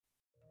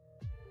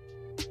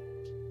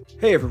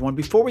Hey everyone,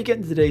 before we get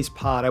into today's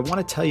pod, I want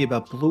to tell you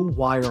about Blue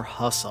Wire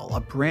Hustle, a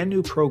brand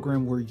new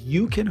program where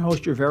you can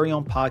host your very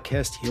own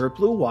podcast here at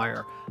Blue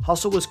Wire.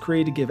 Hustle was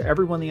created to give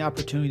everyone the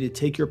opportunity to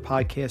take your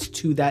podcast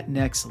to that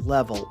next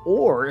level.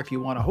 Or if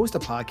you want to host a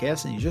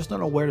podcast and you just don't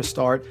know where to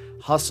start,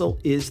 Hustle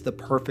is the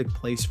perfect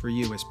place for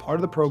you. As part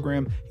of the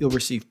program, you'll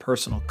receive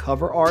personal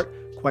cover art,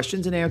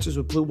 questions and answers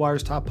with Blue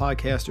Wire's top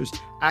podcasters,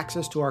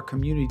 access to our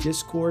community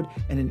Discord,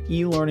 and an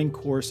e-learning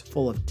course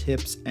full of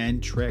tips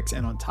and tricks.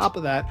 And on top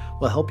of that,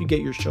 we'll help you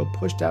get your show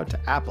pushed out to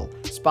Apple,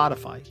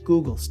 Spotify,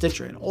 Google,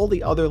 Stitcher, and all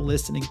the other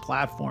listening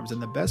platforms.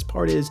 And the best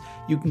part is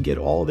you can get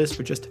all of this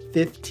for just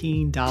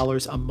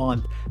 $15 a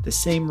month, the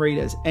same rate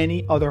as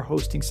any other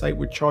hosting site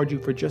would charge you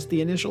for just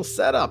the initial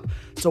setup.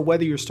 So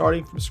whether you're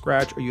starting from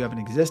scratch or you have an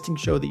existing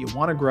show that you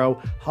want to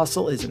grow,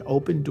 Hustle is an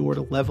open door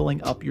to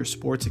leveling up your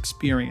sports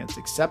experience.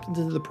 Acceptance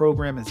into the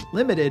program is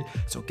limited,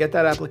 so get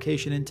that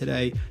application in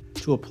today.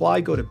 To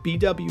apply, go to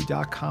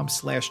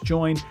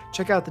bw.com/join.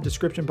 Check out the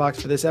description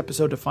box for this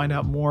episode to find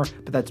out more,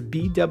 but that's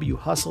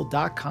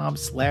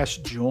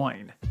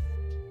bwhustle.com/join.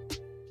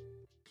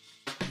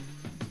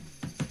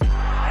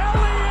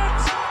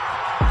 Elliott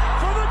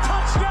for the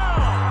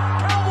touchdown.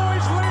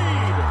 Cowboys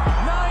lead.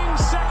 9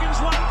 seconds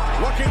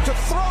left. Looking to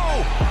throw.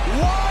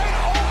 Wide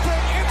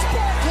open. It's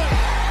Barkley.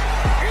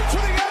 Into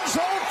the end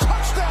zone.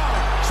 Touchdown.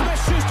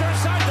 Smith-Schuster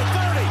inside the 30.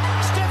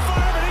 Stiff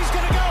arm, and he's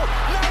going to go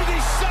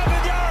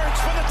 97 yards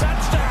for the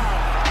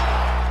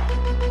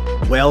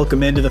touchdown.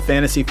 Welcome into the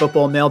Fantasy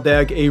Football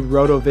Mailbag, a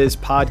RotoViz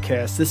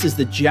podcast. This is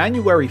the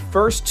January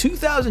 1st,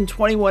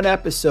 2021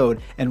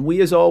 episode, and we,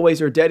 as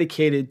always, are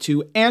dedicated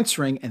to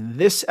answering, and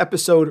this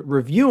episode,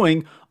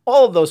 reviewing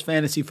all of those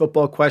fantasy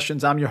football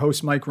questions. I'm your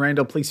host, Mike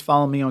Randall. Please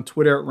follow me on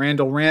Twitter at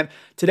RandallRant.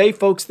 Today,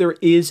 folks, there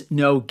is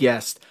no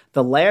guest.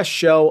 The last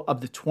show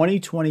of the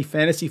 2020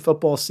 fantasy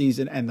football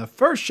season and the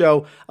first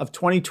show of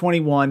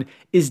 2021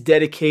 is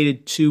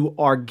dedicated to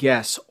our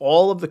guests.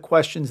 All of the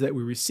questions that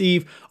we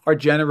receive are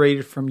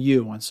generated from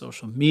you on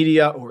social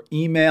media or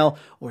email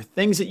or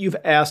things that you've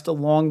asked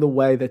along the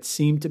way that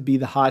seem to be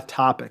the hot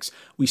topics.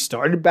 We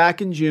started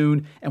back in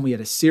June and we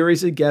had a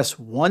series of guests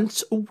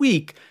once a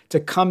week to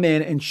come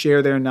in and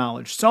share their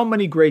knowledge. So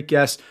many great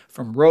guests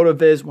from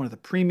RotoViz, one of the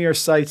premier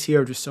sites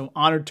here. Just so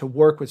honored to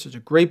work with such a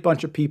great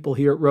bunch of people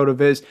here at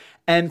RotoViz,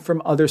 and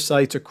from other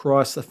sites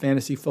across the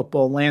fantasy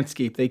football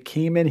landscape. They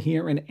came in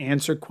here and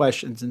answered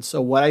questions. And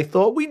so what I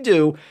thought we'd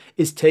do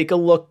is take a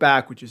look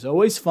back, which is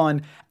always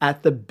fun,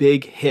 at the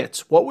big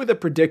hits. What were the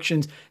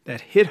predictions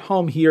that hit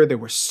home here? There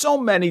were so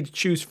many to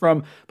choose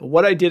from, but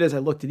what I did is I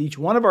looked at each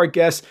one of our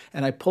guests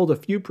and I pulled a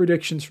few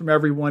predictions from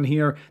everyone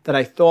here that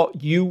I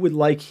thought you would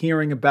like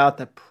hearing about,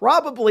 that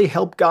probably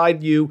help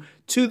guide you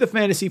to the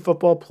fantasy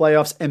football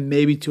playoffs and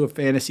maybe to a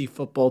fantasy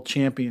football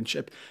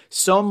championship.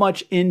 So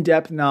much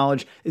in-depth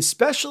knowledge,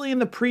 especially in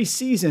the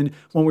preseason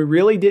when we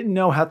really didn't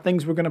know how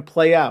things were going to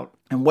play out.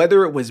 And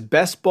whether it was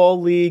best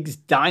ball leagues,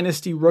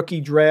 dynasty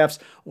rookie drafts,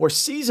 or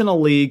seasonal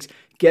leagues,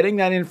 getting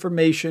that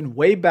information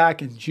way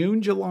back in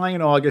June, July,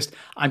 and August,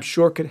 I'm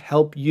sure could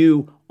help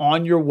you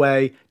on your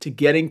way to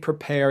getting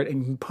prepared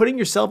and putting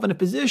yourself in a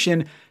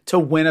position to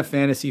win a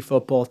fantasy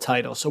football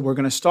title. So we're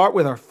going to start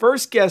with our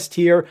first guest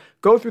here,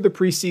 go through the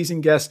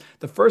preseason guests.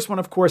 The first one,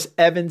 of course,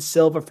 Evan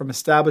Silva from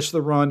Establish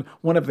the Run,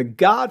 one of the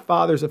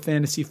godfathers of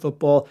fantasy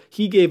football.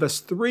 He gave us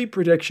 3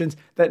 predictions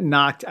that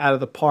knocked out of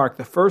the park.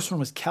 The first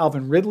one was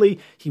Calvin Ridley.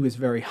 He was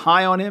very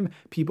high on him.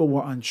 People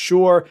were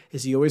unsure.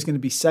 Is he always going to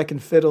be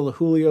second fiddle to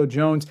Julio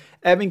Jones?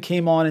 Evan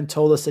came on and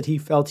told us that he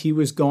felt he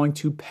was going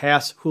to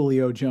pass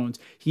Julio Jones.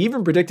 He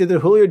even predicted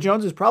that Julio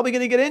Jones was probably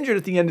going to get injured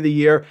at the end of the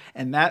year,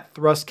 and that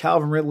thrust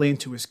Calvin Ridley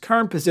into his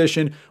current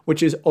position,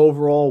 which is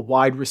overall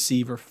wide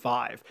receiver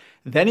 5.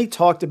 Then he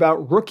talked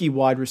about rookie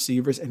wide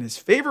receivers, and his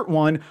favorite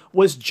one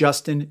was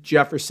Justin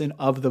Jefferson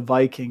of the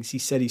Vikings. He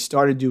said he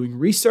started doing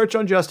research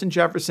on Justin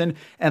Jefferson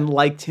and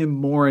liked him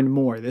more and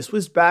more. This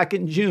was back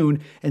in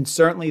June, and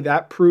certainly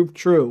that proved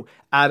true.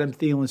 Adam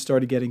Thielen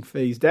started getting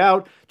phased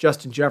out.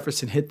 Justin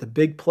Jefferson hit the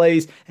big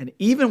plays. And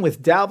even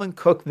with Dalvin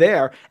Cook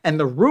there, and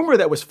the rumor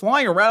that was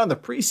flying around in the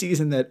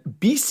preseason that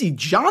B.C.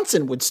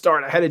 Johnson would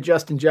start ahead of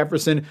Justin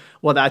Jefferson,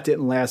 well, that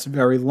didn't last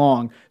very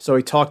long. So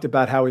he talked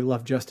about how he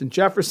loved Justin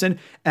Jefferson.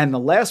 And the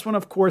last one,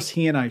 of course,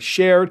 he and I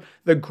shared,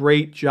 the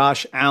great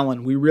Josh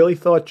Allen. We really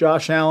thought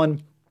Josh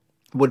Allen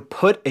would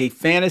put a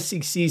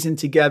fantasy season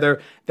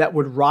together that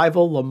would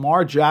rival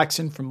Lamar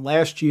Jackson from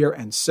last year,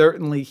 and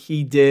certainly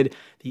he did.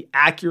 The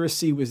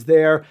accuracy was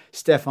there.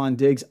 Stephon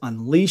Diggs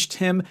unleashed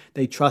him.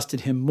 They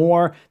trusted him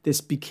more.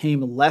 This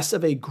became less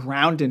of a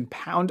ground and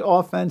pound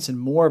offense and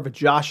more of a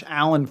Josh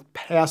Allen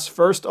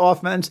pass-first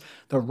offense.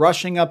 The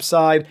rushing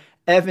upside,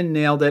 Evan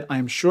nailed it.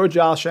 I'm sure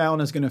Josh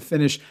Allen is going to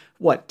finish,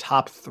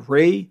 top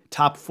 3,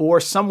 top 4,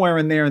 somewhere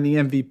in there in the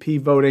MVP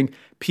voting.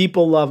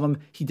 People love him.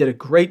 He did a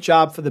great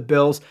job for the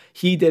Bills.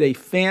 He did a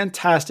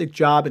fantastic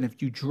job. And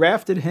if you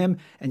drafted him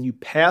and you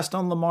passed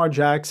on Lamar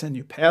Jackson,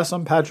 you passed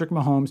on Patrick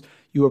Mahomes,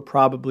 you are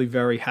probably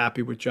very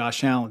happy with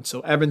Josh Allen.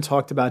 So Evan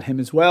talked about him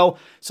as well.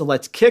 So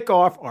let's kick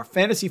off our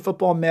Fantasy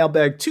Football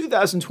Mailbag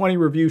 2020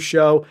 review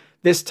show,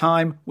 this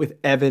time with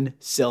Evan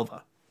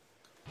Silva.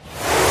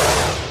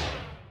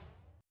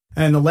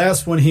 And the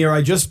last one here,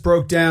 I just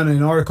broke down in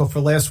an article for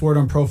Last Word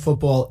on Pro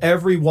Football,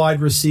 every wide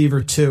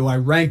receiver too. I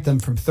ranked them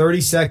from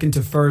 32nd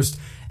to 1st.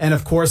 And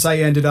of course, I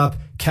ended up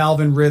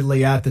Calvin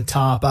Ridley at the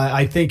top.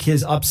 I think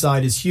his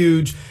upside is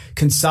huge,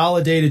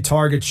 consolidated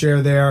target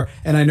share there.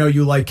 And I know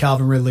you like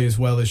Calvin Ridley as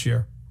well this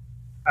year.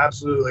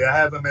 Absolutely. I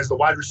have him as the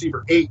wide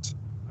receiver 8,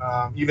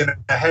 even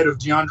ahead of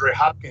DeAndre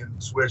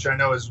Hopkins, which I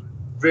know is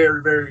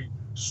very, very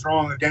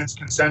strong against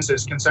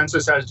consensus.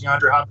 Consensus has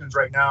DeAndre Hopkins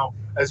right now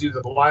as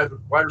either the wide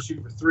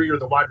receiver 3 or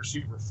the wide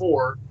receiver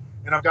 4.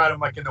 And I've got him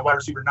like in the wide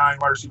receiver 9,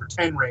 wide receiver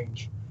 10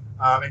 range.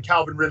 And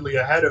Calvin Ridley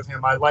ahead of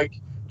him. I like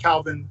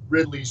Calvin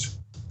Ridley's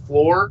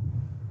floor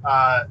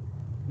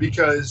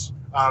because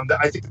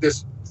I think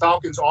this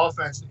Falcons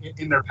offense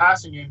in their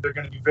passing game, they're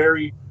going to be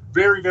very,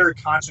 very, very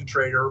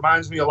concentrated. It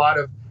reminds me a lot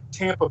of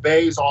Tampa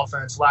Bay's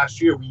offense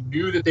last year. We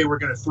knew that they were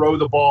going to throw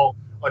the ball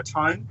a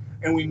ton,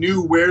 and we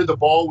knew where the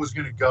ball was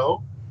going to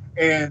go.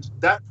 And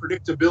that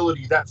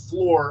predictability, that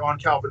floor on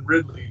Calvin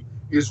Ridley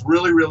is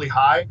really, really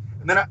high.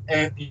 And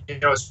then,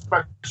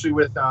 especially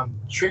with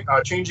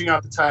changing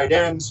out the tight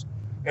ends.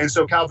 And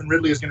so Calvin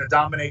Ridley is going to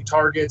dominate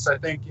targets, I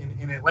think,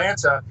 in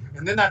Atlanta.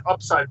 And then that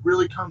upside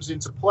really comes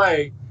into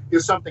play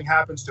if something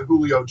happens to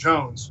Julio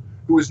Jones,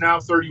 who is now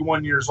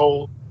 31 years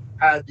old,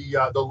 had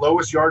the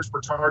lowest yards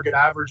per target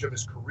average of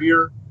his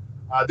career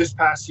this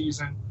past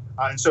season.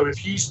 And so if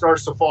he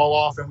starts to fall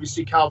off and we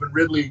see Calvin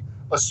Ridley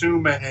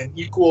assume an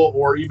equal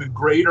or even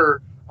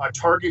greater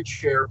target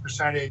share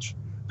percentage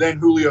than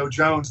Julio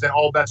Jones, then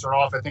all bets are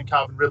off. I think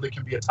Calvin Ridley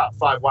can be a top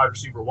 5 wide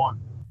receiver 1.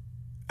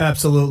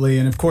 Absolutely.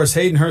 And of course,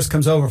 Hayden Hurst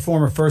comes over,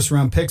 former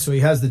first-round pick, so he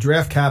has the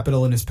draft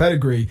capital in his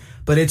pedigree.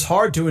 But it's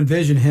hard to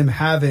envision him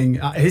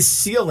having his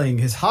ceiling,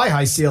 his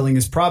high ceiling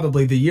is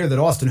probably the year that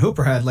Austin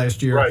Hooper had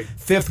last year. Right.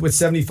 5th with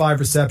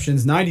 75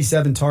 receptions,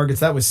 97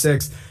 targets. That was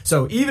 6th.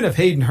 So even if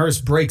Hayden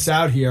Hurst breaks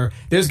out here,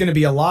 there's going to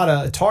be a lot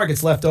of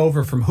targets left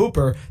over from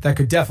Hooper that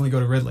could definitely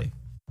go to Ridley.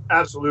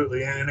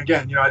 Absolutely. And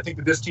again, I think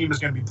that this team is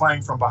going to be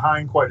playing from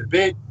behind quite a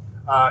bit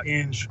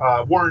in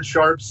Warren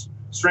Sharp's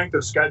strength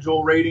of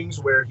schedule ratings,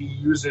 where he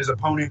uses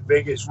opponent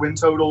Vegas win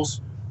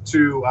totals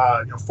to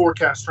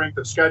forecast strength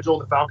of schedule.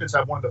 The Falcons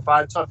have one of the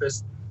 5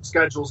 toughest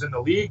schedules in the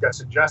league. That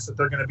suggests that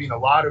they're going to be in a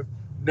lot of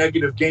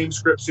negative game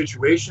script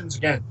situations.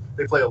 Again,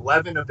 they play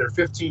 11 of their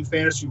 15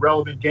 fantasy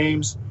relevant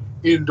games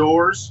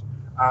indoors.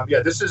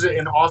 This is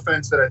an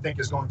offense that I think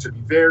is going to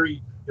be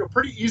very,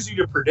 pretty easy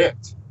to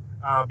predict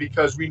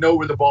because we know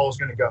where the ball is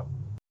going to go.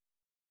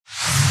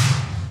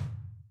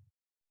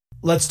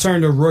 Let's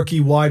turn to rookie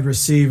wide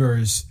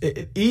receivers.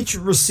 Each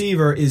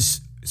receiver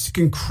is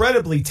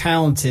incredibly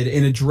talented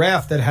in a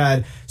draft that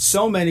had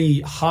so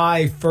many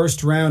high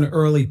first-round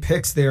early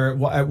picks there at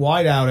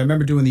wideout. I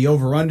remember doing the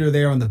over-under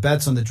there on the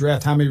bets on the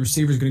draft, how many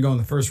receivers are going to go in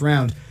the first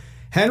round.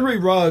 Henry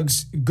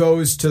Ruggs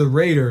goes to the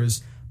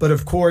Raiders, but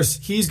of course,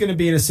 he's going to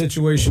be in a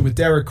situation with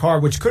Derek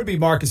Carr, which could be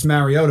Marcus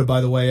Mariota, by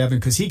the way, Evan,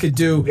 because he could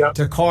do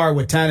to Carr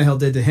what Tannehill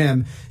did to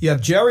him. You have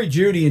Jerry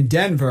Jeudy in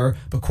Denver,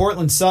 but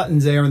Cortland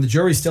Sutton's there, and the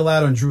jury's still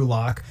out on Drew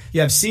Lock.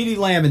 You have CeeDee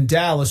Lamb in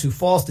Dallas, who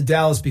falls to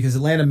Dallas because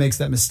Atlanta makes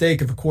that mistake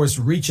of course,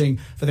 reaching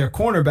for their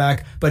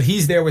cornerback, but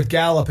he's there with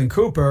Gallup and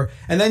Cooper.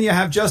 And then you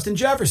have Justin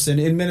Jefferson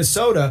in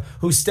Minnesota,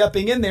 who's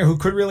stepping in there, who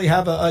could really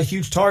have a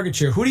huge target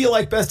share. Who do you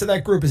like best of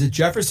that group? Is it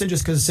Jefferson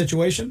just because of the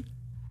situation?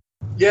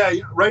 Yeah,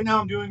 right now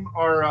I'm doing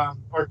our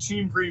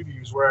team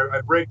previews where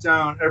I break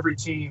down every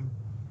team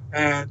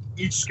and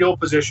each skill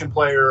position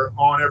player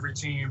on every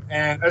team.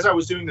 And as I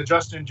was doing the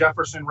Justin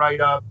Jefferson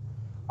write-up,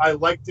 I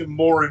liked him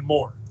more and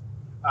more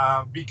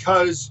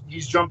because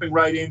he's jumping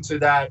right into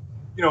that,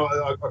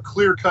 a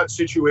clear-cut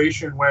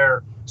situation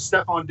where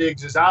Stephon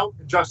Diggs is out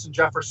and Justin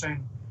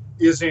Jefferson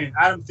is in.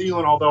 Adam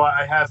Thielen, although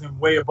I have him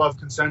way above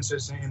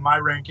consensus in my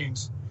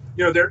rankings,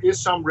 there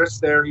is some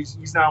risk there.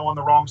 He's now on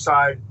the wrong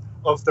side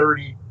of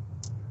 30.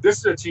 This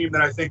is a team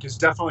that I think is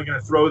definitely going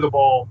to throw the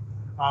ball.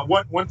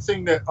 One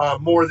thing that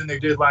more than they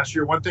did last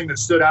year, one thing that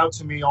stood out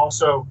to me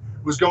also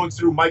was going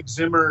through Mike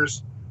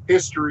Zimmer's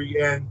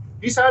history, and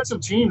he's had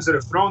some teams that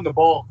have thrown the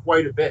ball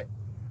quite a bit.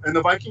 And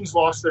the Vikings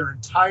lost their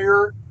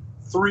entire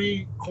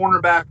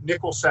 3-cornerback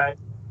nickel set.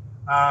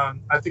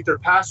 I think their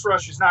pass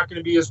rush is not going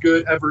to be as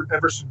good.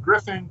 Everson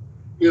Griffin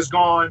is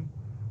gone.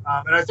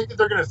 And I think that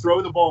they're going to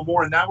throw the ball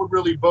more, and that would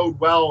really bode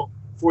well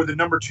for the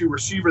number 2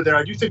 receiver there.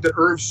 I do think that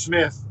Irv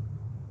Smith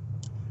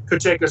could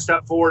take a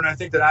step forward, and I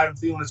think that Adam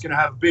Thielen is going to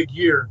have a big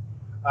year.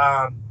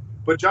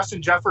 But Justin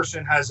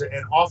Jefferson has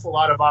an awful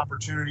lot of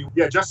opportunity.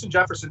 Yeah, Justin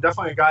Jefferson,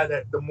 definitely a guy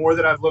that the more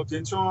that I've looked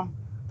into him,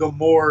 the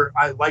more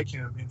I like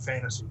him in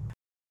fantasy.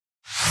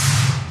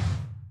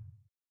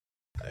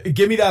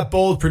 Give me that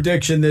bold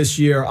prediction this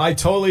year. I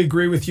totally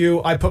agree with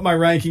you. I put my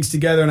rankings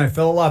together and I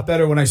felt a lot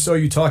better when I saw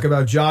you talk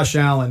about Josh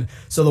Allen.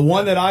 So the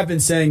one that I've been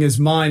saying is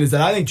mine is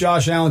that I think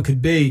Josh Allen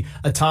could be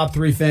a top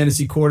 3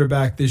 fantasy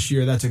quarterback this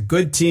year. That's a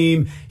good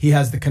team. He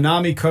has the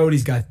Konami code.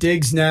 He's got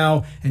Diggs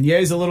now. And yeah,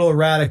 he's a little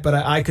erratic, but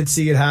I could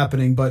see it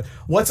happening. But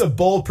what's a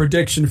bold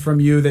prediction from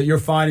you that you're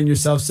finding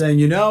yourself saying,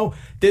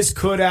 this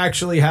could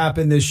actually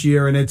happen this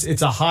year and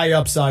it's a high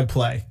upside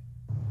play?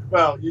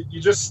 Well, you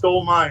just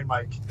stole mine,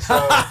 Mike.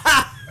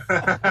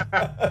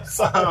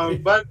 So,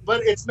 but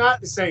it's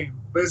not the same.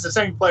 But it's the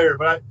same player.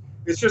 But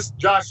it's just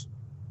Josh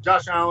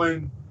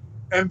Allen,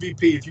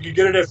 MVP. If you could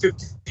get it at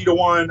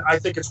 50-1, I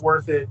think it's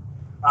worth it.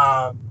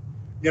 What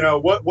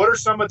are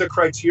some of the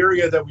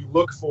criteria that we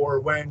look for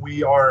when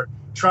we are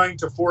trying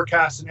to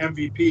forecast an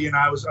MVP? And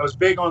I was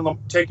big on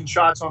taking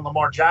shots on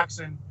Lamar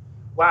Jackson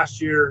last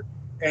year,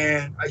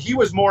 and he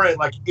was more at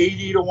like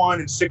 80-1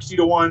 and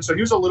 60-1. So he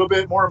was a little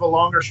bit more of a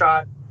longer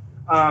shot.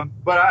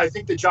 But I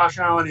think that Josh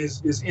Allen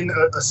is in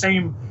a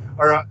same,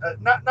 or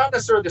not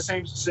necessarily the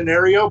same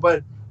scenario,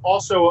 but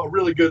also a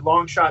really good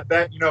long shot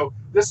bet.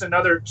 This is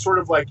another sort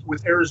of like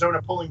with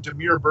Arizona pulling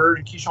Damiere Byrd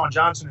and Keyshawn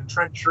Johnson and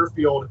Trent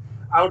Sherfield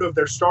out of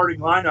their starting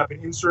lineup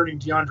and inserting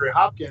DeAndre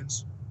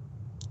Hopkins.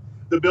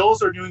 The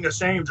Bills are doing the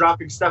same,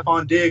 dropping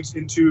Stephon Diggs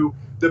into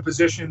the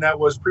position that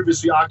was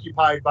previously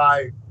occupied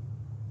by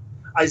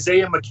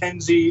Isaiah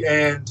McKenzie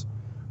and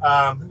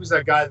who was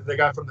that guy that they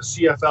got from the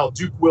CFL?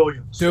 Duke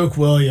Williams. Duke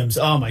Williams.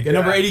 Oh, my God.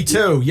 Number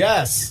 82.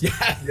 Yes.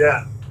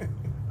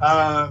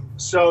 Yeah.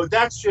 So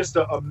that's just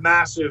a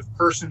massive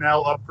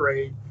personnel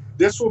upgrade.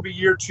 This will be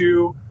year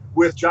 2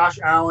 with Josh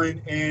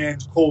Allen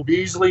and Cole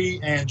Beasley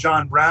and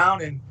John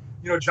Brown. And,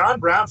 John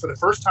Brown, for the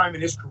first time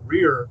in his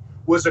career,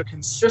 was a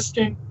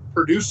consistent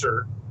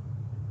producer.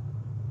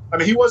 I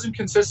mean, he wasn't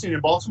consistent in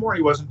Baltimore.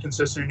 He wasn't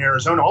consistent in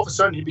Arizona. All of a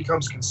sudden, he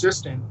becomes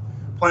consistent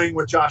playing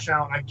with Josh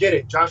Allen. I get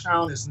it. Josh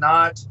Allen is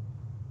not,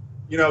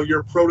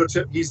 your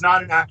prototype. He's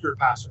not an accurate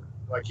passer.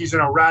 Like, he's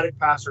an erratic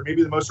passer,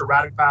 maybe the most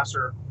erratic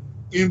passer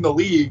in the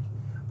league.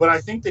 But I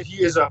think that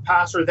he is a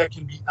passer that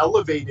can be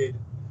elevated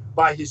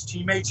by his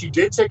teammates. He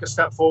did take a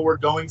step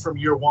forward going from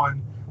year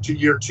 1 to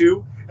year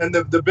 2. And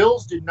the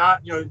Bills did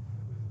not,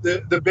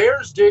 the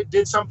Bears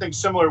did something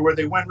similar where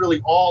they went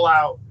really all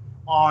out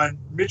on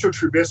Mitchell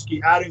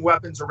Trubisky, adding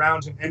weapons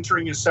around him,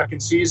 entering his second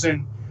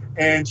season,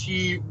 and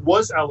he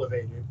was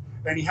elevated.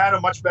 And he had a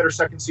much better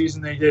second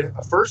season than he did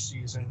a first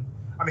season.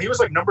 I mean, he was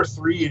like number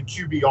 3 in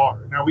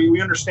QBR. Now,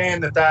 we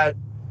understand that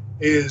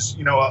is,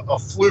 a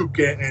fluke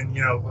and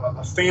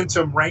a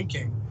phantom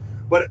ranking.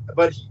 But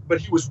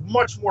he was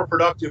much more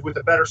productive with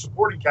a better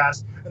supporting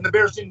cast. And the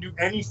Bears didn't do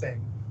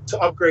anything to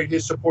upgrade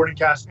his supporting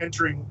cast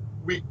entering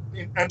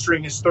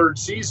his third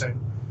season.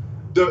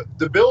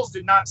 The Bills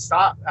did not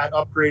stop at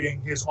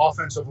upgrading his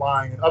offensive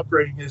line and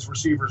upgrading his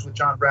receivers with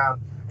John Brown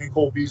and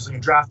Cole Beasley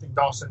and drafting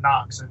Dawson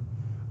Knox. And,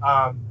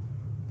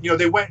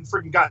 they went and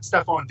freaking got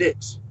Stephon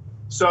Diggs.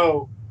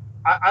 So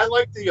I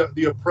like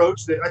the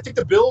approach that I think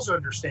the Bills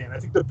understand. I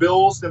think the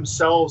Bills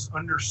themselves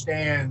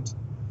understand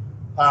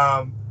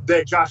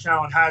that Josh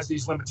Allen has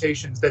these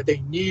limitations, that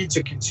they need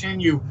to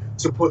continue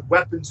to put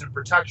weapons and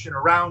protection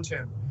around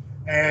him.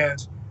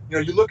 And,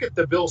 you look at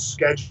the Bills'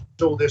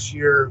 schedule this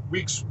year,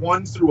 weeks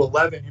 1 through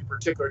 11 in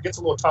particular. It gets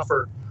a little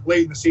tougher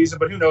late in the season,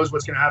 but who knows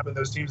what's going to happen.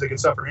 Those teams that can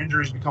suffer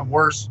injuries become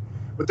worse.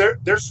 But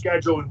their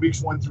schedule in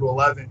weeks 1 through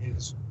 11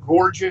 is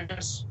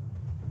gorgeous.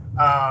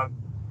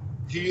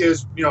 He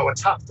is, a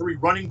top 3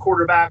 running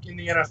quarterback in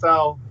the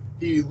NFL.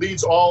 He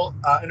leads all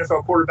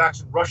NFL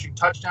quarterbacks in rushing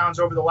touchdowns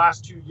over the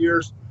last 2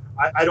 years.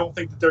 I don't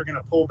think that they're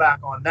going to pull back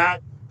on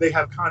that. They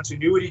have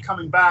continuity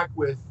coming back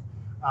with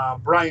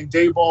Brian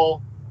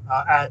Daboll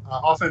at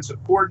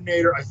offensive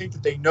coordinator. I think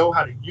that they know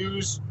how to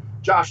use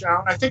Josh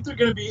Allen. I think they're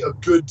going to be a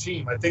good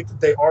team. I think that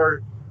they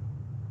are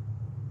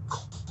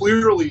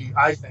clearly,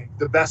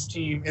 the best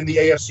team in the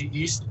AFC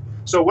East.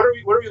 So what are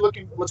we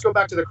looking? Let's go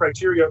back to the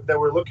criteria that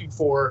we're looking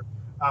for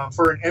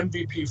an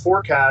MVP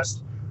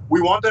forecast.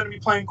 We want them to be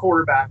playing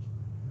quarterback.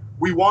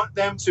 We want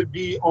them to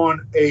be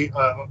on a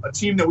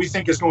team that we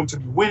think is going to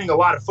be winning a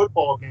lot of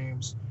football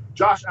games.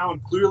 Josh Allen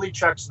clearly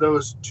checks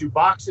those 2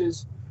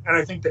 boxes, and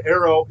I think the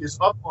arrow is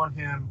up on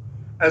him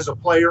as a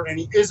player, and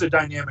he is a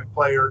dynamic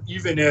player,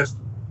 even if,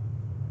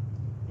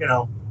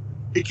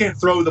 he can't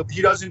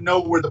he doesn't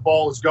know where the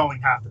ball is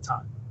going half the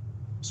time.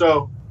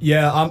 So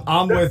yeah,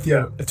 I'm with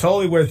you.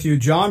 Totally with you.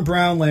 John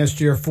Brown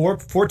last year,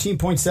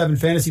 14.7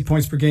 fantasy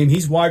points per game.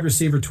 He's wide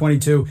receiver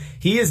 22.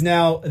 He is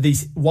now the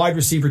wide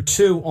receiver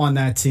 2 on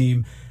that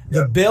team.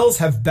 The Bills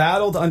have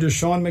battled under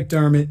Sean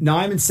McDermott.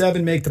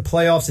 9-7 make the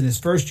playoffs in his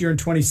first year in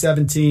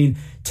 2017.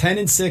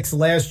 10-6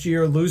 last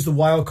year, lose the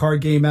wild card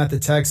game at the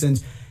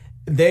Texans.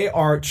 They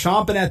are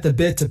chomping at the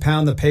bit to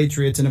pound the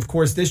Patriots. And of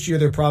course, this year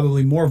they're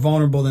probably more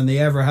vulnerable than they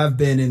ever have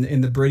been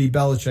in the Brady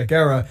Belichick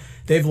era.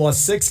 They've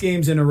lost 6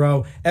 games in a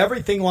row.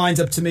 Everything lines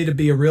up to me to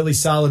be a really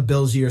solid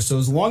Bills year. So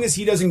as long as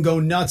he doesn't go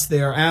nuts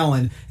there,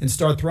 Allen, and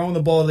start throwing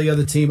the ball to the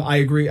other team, I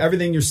agree.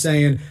 Everything you're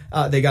saying,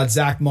 they got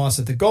Zach Moss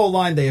at the goal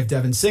line. They have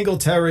Devin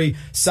Singletary,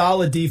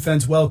 solid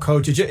defense, well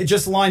coached. It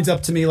just lines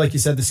up to me, like you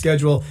said, the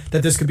schedule,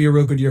 that this could be a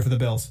real good year for the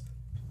Bills.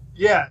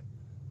 Yeah.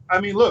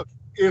 I mean, look,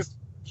 if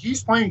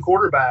he's playing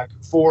quarterback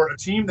for a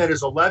team that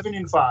is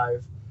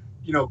 11-5,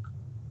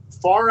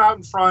 far out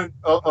in front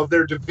of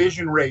their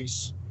division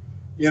race,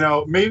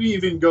 maybe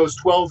even goes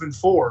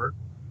 12-4.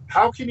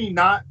 How can he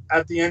not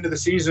at the end of the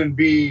season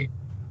be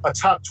a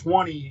top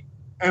 20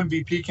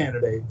 MVP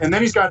candidate? And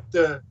then he's got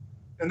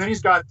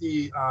he's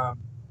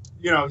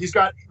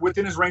got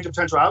within his range of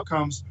potential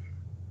outcomes,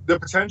 the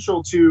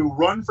potential to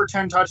run for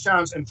 10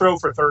 touchdowns and throw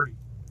for 30.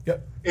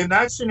 Yep. In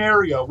that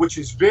scenario, which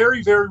is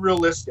very, very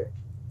realistic,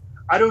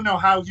 I don't know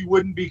how he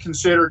wouldn't be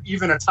considered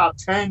even a top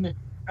 10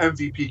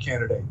 MVP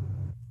candidate.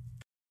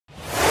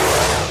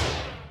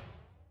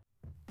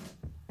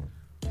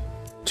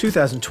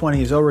 "2020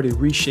 has already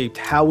reshaped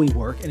how we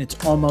work, and it's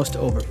almost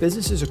over.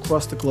 Businesses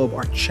across the globe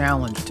are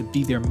challenged to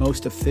be their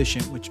most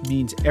efficient, which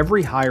means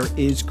every hire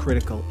is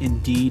critical.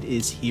 Indeed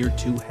is here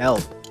to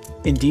help.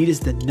 Indeed is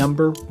the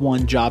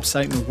 #1 job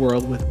site in the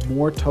world with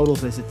more total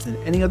visits than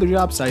any other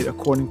job site,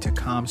 according to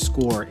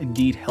ComScore.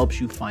 Indeed helps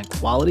you find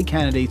quality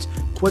candidates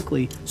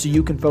quickly so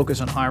you can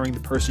focus on hiring the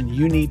person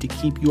you need to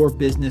keep your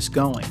business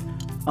going.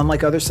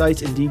 Unlike other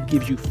sites, Indeed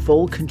gives you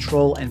full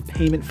control and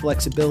payment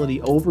flexibility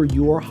over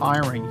your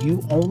hiring.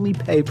 You only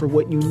pay for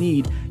what you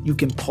need. You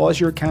can pause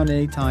your account at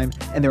any time,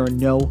 and there are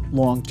no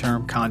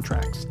long-term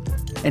contracts.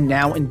 And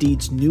now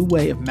Indeed's new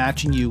way of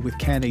matching you with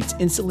candidates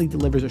instantly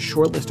delivers a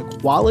short list of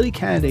quality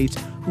candidates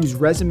whose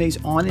resumes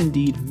on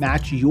Indeed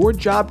match your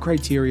job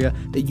criteria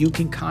that you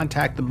can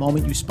contact the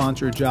moment you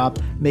sponsor a job,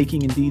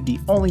 making Indeed the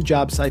only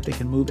job site that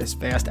can move as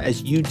fast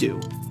as you do.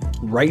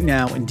 Right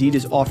now, Indeed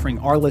is offering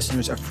our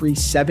listeners a free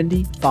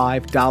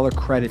 $75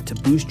 credit to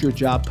boost your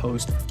job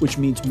post, which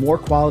means more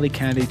quality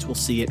candidates will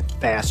see it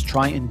fast.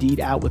 Try Indeed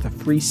out with a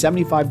free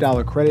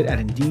 $75 credit at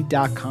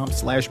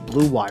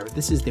Indeed.com/Blue Wire.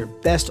 This is their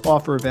best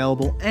offer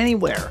available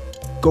anywhere.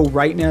 Go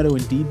right now to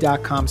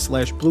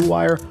Indeed.com/Blue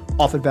Wire.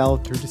 Offer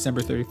valid through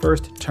December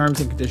 31st. Terms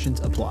and conditions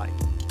apply.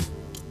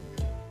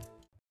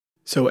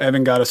 So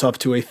Evan got us off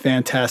to a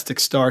fantastic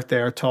start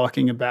there,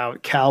 talking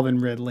about Calvin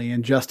Ridley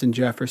and Justin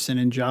Jefferson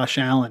and Josh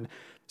Allen.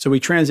 So we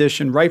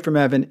transition right from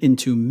Evan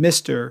into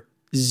Mr.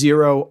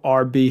 Zero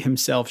RB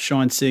himself,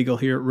 Sean Siegel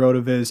here at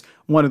RotoViz,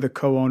 one of the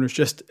co-owners,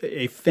 just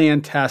a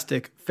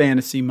fantastic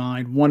fantasy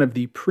mind, one of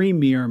the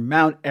premier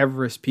Mount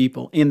Everest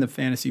people in the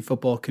fantasy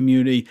football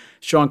community.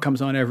 Sean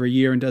comes on every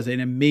year and does an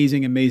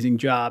amazing, amazing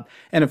job.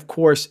 And of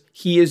course,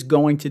 he is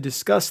going to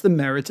discuss the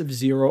merits of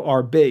Zero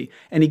RB.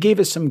 And he gave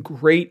us some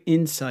great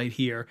insight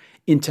here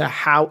into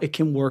how it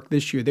can work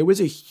this year. There was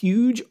a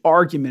huge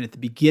argument at the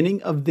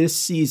beginning of this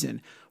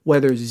season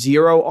whether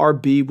Zero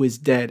RB was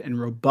dead and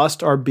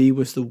Robust RB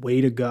was the way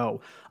to go,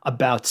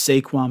 about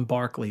Saquon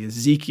Barkley,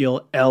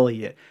 Ezekiel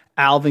Elliott,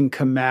 Alvin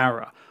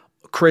Kamara,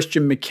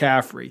 Christian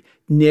McCaffrey,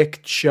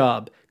 Nick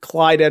Chubb,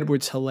 Clyde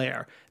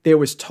Edwards-Helaire. There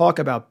was talk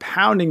about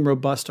pounding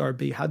Robust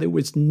RB, how there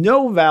was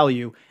no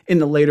value in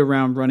the later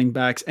round running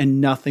backs, and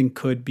nothing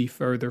could be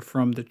further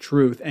from the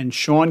truth. And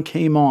Sean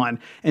came on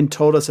and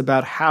told us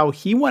about how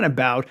he went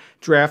about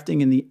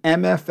drafting in the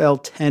MFL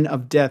 10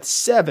 of Death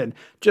 7,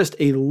 just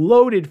a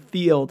loaded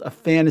field of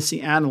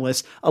fantasy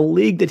analysts, a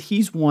league that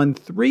he's won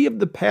 3 of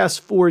the past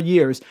 4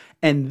 years.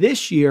 And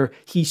this year,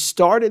 he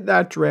started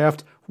that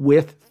draft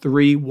with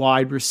 3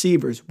 wide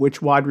receivers.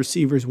 Which wide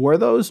receivers were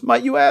those,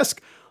 might you ask?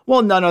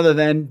 Well, none other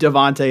than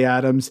Devontae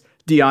Adams,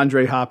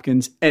 DeAndre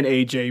Hopkins, and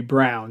A.J.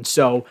 Brown.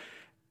 So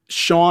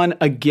Sean,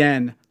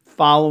 again,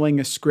 following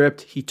a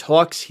script, he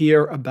talks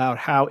here about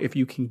how if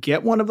you can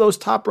get one of those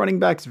top running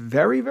backs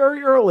very,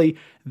 very early,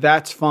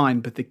 that's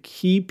fine. But the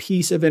key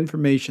piece of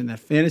information that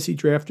fantasy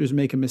drafters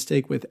make a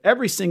mistake with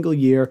every single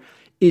year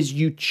is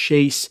you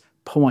chase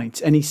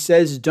points. And he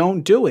says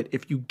don't do it.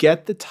 If you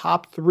get the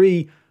top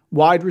 3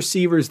 wide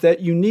receivers that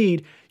you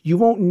need, you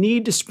won't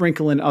need to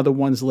sprinkle in other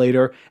ones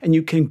later, and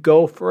you can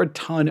go for a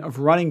ton of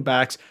running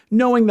backs,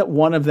 knowing that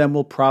one of them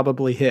will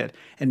probably hit.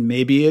 And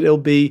maybe it'll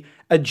be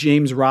a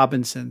James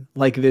Robinson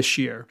like this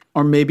year,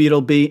 or maybe it'll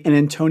be an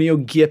Antonio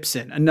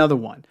Gibson, another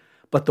one.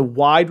 But the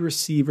wide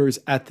receivers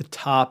at the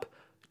top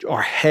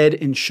are head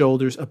and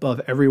shoulders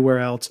above everywhere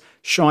else.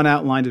 Sean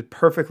outlined it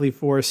perfectly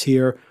for us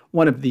here.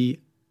 One of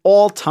the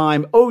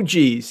all-time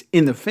OGs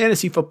in the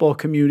fantasy football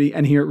community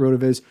and here at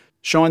RotoViz,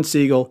 Sean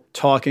Siegel,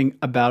 talking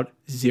about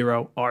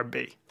Zero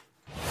RB.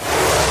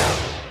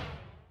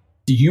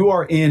 You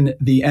are in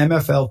the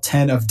MFL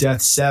 10 of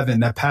Death 7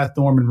 that Pat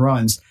Thorman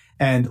runs.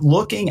 And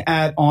looking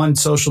at on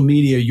social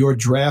media your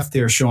draft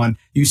there, Sean,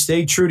 you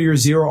stayed true to your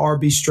Zero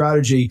RB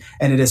strategy,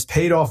 and it has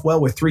paid off well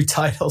with 3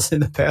 titles in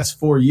the past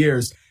 4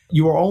 years.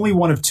 You are only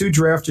one of 2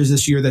 drafters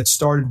this year that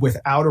started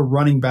without a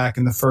running back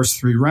in the first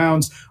 3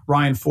 rounds.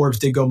 Ryan Forbes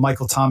did go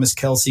Michael Thomas,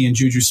 Kelce, and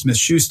Juju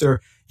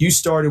Smith-Schuster. You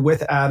started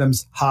with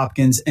Adams,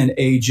 Hopkins, and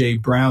A.J.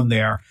 Brown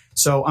there.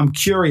 So I'm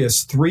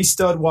curious, 3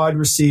 stud wide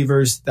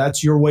receivers,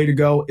 that's your way to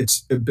go. It's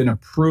been a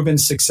proven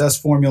success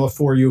formula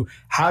for you.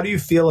 How do you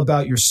feel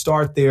about your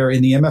start there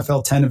in the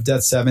MFL 10 of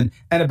Death 7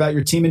 and about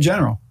your team in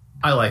general?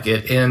 I like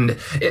it. And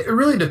it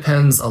really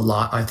depends a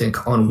lot, I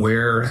think, on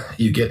where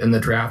you get in the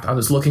draft. I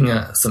was looking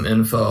at some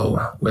info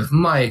with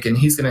Mike, and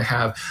he's going to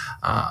have,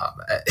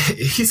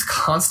 he's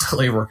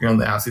constantly working on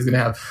the apps. He's going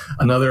to have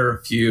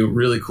another few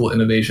really cool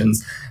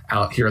innovations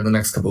out here in the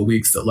next couple of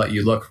weeks that let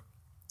you look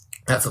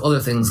at some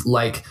other things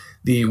like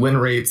the win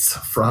rates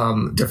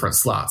from different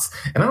slots.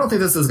 And I don't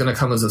think this is going to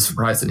come as a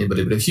surprise to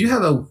anybody, but if you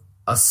have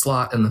a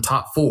slot in the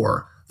top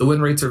 4, the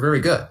win rates are very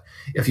good.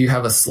 If you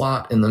have a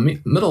slot in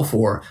the middle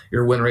 4,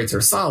 your win rates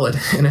are solid.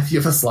 And if you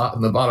have a slot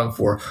in the bottom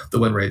 4, the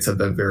win rates have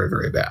been very,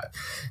 very bad.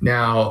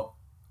 Now,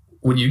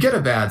 when you get a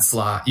bad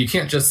slot, you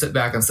can't just sit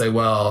back and say,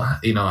 well,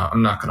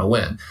 I'm not going to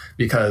win.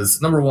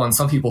 Because number 1,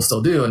 some people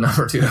still do. And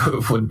number 2,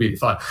 it wouldn't be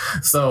fun.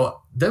 So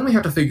then we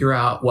have to figure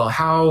out, well,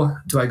 how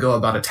do I go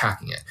about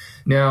attacking it?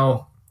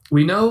 Now,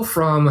 we know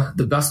from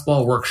the Best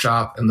Ball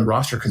Workshop and the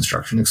Roster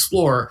Construction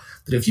Explorer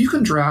that if you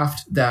can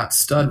draft that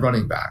stud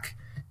running back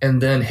and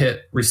then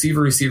hit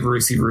receiver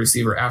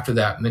after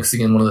that,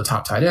 mixing in one of the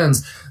top tight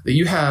ends, that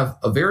you have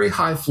a very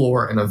high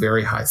floor and a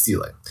very high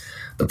ceiling.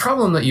 The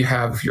problem that you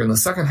have if you're in the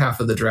second half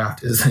of the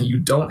draft is that you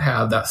don't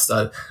have that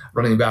stud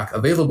running back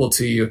available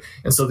to you.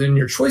 And so then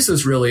your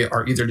choices really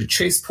are either to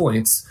chase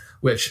points,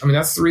 which,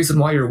 that's the reason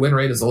why your win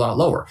rate is a lot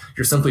lower.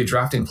 You're simply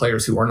drafting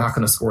players who are not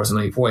going to score as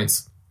many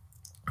points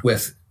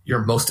with your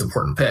most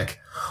important pick.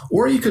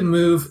 Or you can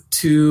move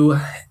to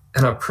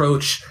an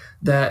approach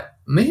that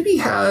maybe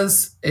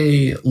has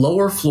a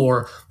lower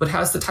floor, but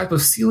has the type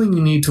of ceiling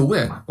you need to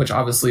win, which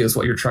obviously is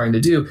what you're trying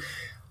to do.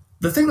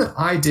 The thing that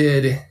I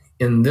did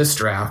in this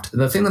draft,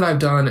 and the thing that I've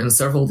done in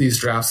several of these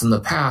drafts in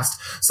the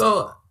past,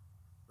 so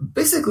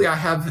basically I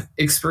have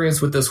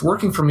experience with this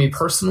working for me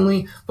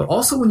personally, but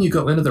also when you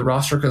go into the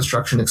Roster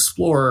Construction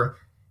Explorer,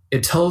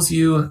 it tells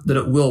you that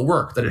it will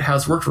work, that it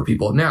has worked for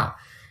people. Now,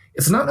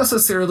 it's not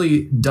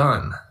necessarily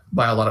done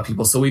by a lot of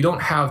people. So we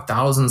don't have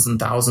thousands and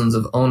thousands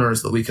of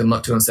owners that we can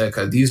look to and say,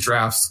 okay, these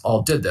drafts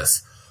all did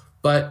this.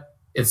 But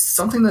it's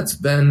something that's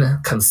been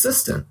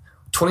consistent.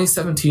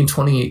 2017,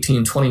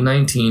 2018,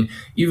 2019,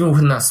 even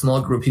within that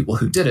small group of people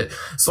who did it.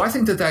 So I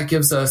think that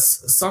gives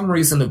us some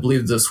reason to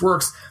believe this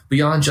works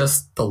beyond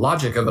just the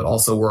logic of it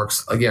also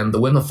works. Again,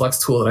 the Win the Flex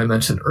tool that I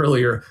mentioned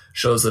earlier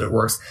shows that it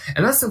works.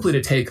 And that's simply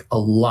to take a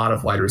lot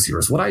of wide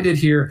receivers. What I did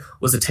here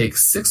was to take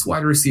 6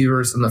 wide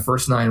receivers in the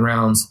first 9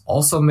 rounds,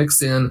 also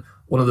mix in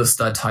one of the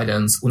stud tight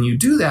ends. When you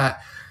do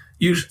that,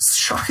 you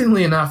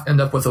shockingly enough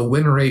end up with a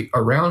win rate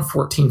around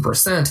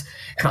 14%.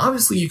 And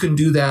obviously you can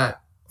do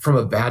that from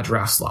a bad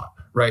draft slot,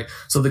 right?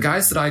 So the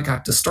guys that I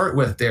got to start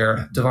with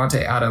there,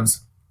 Davante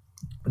Adams,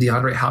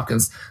 DeAndre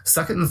Hopkins,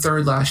 2nd and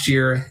 3rd last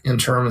year in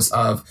terms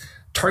of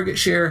target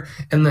share.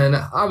 And then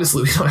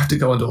obviously we don't have to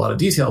go into a lot of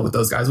detail with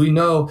those guys. We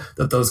know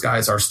that those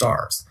guys are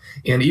stars.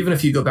 And even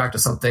if you go back to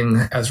something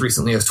as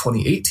recently as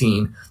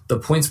 2018, the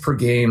points per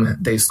game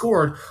they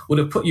scored would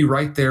have put you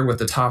right there with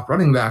the top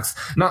running backs,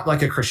 not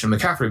like a Christian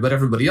McCaffrey, but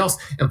everybody else,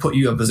 and put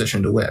you in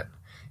position to win.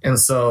 And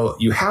so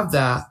you have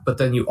that, but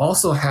then you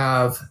also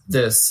have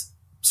this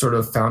sort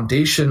of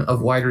foundation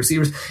of wide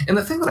receivers. And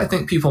the thing that I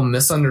think people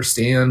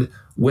misunderstand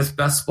with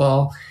Best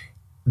Ball,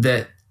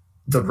 that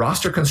the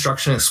Roster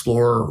Construction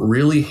Explorer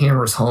really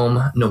hammers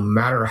home, no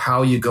matter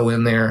how you go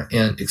in there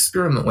and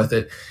experiment with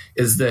it,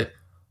 is that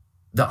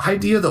the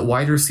idea that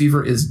wide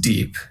receiver is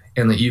deep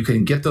and that you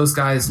can get those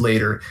guys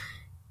later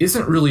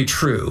isn't really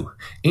true,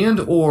 and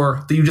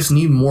or that you just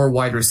need more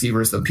wide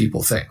receivers than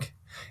people think.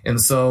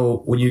 And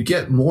so when you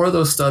get more of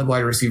those stud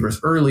wide receivers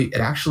early, it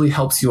actually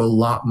helps you a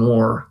lot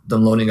more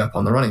than loading up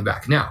on the running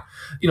back. Now,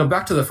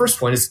 back to the first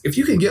point is if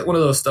you can get one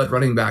of those stud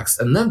running backs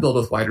and then build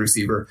with wide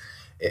receiver,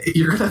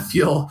 you're going to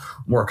feel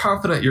more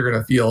confident. You're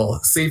going to feel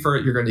safer.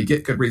 You're going to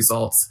get good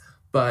results.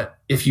 But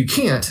if you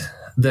can't,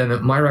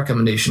 then my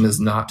recommendation is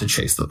not to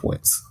chase the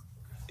points.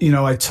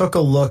 I took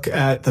a look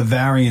at the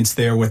variance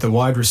there with the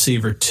wide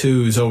receiver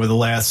 2s over the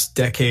last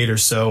decade or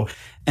so,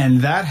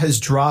 and that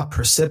has dropped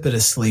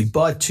precipitously.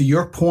 But to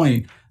your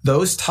point,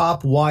 those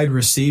top wide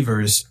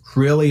receivers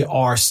really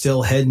are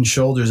still head and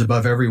shoulders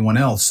above everyone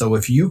else. So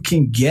if you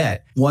can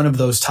get one of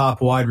those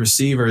top wide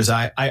receivers,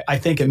 I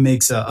think it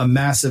makes a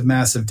massive,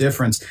 massive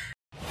difference.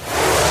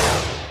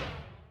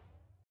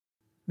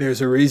 There's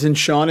a reason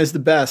Sean is the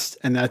best,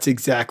 and that's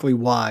exactly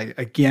why.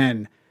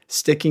 Again,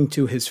 sticking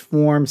to his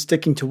form,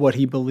 sticking to what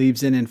he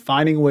believes in, and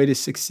finding a way to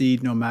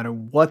succeed no matter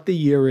what the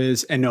year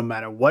is and no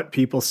matter what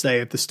people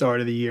say at the start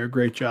of the year.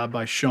 Great job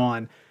by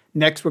Sean.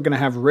 Next, we're going to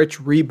have Rich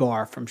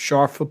Hribar from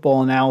Sharp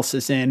Football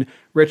Analysis in.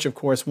 Rich, of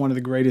course, one of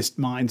the greatest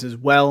minds as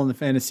well in the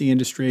fantasy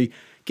industry,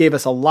 gave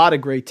us a lot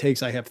of great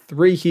takes. I have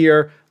 3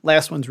 here.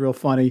 Last one's real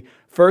funny.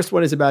 First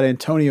one is about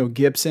Antonio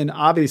Gibson.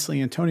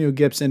 Obviously, Antonio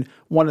Gibson,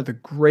 one of the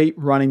great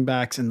running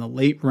backs in the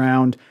late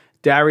round.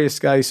 Darius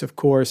Geis, of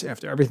course,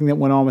 after everything that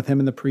went on with him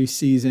in the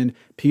preseason.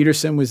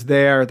 Peterson was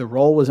there. The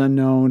role was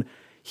unknown.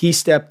 He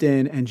stepped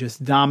in and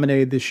just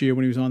dominated this year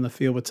when he was on the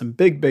field with some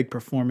big, big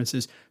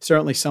performances.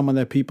 Certainly someone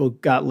that people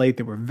got late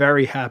that were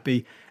very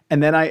happy.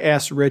 And then I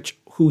asked Rich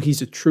who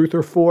he's a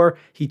truther for.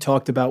 He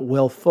talked about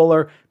Will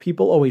Fuller.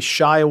 People always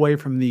shy away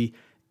from the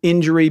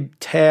injury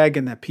tag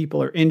and that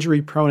people are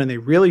injury prone, and they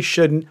really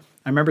shouldn't.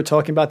 I remember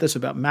talking about this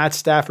about Matt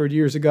Stafford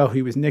years ago.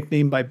 He was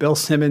nicknamed by Bill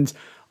Simmons,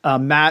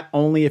 Matt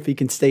only if he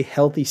can stay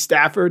healthy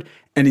Stafford,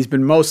 and he's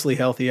been mostly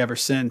healthy ever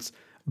since.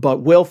 But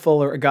Will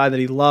Fuller, a guy that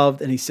he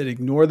loved, and he said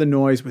ignore the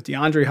noise. With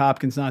DeAndre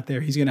Hopkins not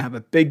there, he's going to have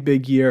a big,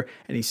 big year,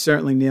 and he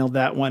certainly nailed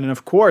that one. And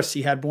of course,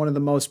 he had one of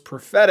the most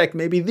prophetic,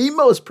 maybe the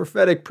most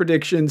prophetic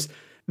predictions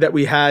that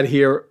we had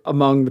here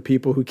among the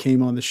people who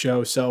came on the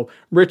show. So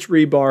Rich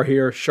Hribar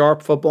here,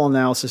 Sharp Football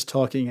Analysis,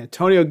 talking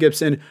Antonio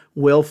Gibson,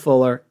 Will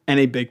Fuller, and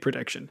a big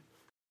prediction.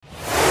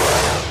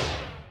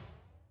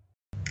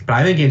 But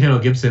I think Antonio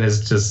Gibson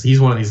is just, he's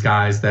one of these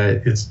guys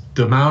that it's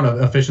the amount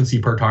of efficiency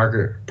per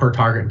target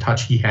and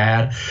touch he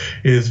had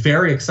is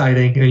very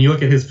exciting. And you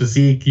look at his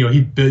physique, you know,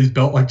 he's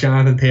built like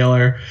Jonathan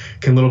Taylor,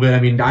 can a little bit. I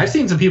mean, I've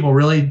seen some people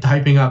really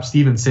hyping up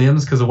Steven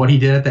Sims because of what he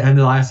did at the end of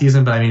the last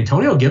season. But I mean,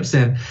 Antonio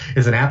Gibson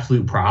is an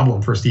absolute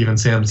problem for Steven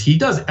Sims. He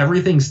does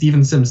everything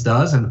Steven Sims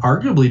does and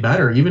arguably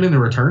better, even in the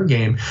return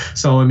game.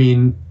 So, I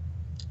mean,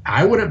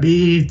 I wouldn't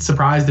be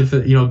surprised if,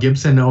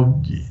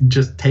 Gibson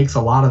just takes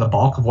a lot of the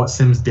bulk of what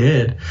Sims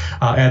did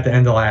at the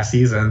end of last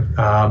season.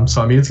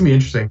 So, I mean, it's going to be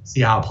interesting to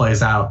see how it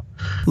plays out.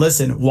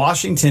 Listen,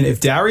 Washington,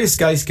 if Darius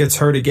Geis gets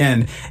hurt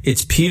again,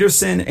 it's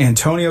Peterson,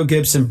 Antonio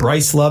Gibson,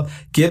 Bryce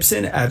Love.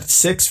 Gibson at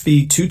 6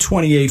 feet,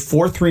 228,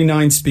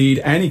 4.39 speed,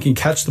 and he can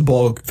catch the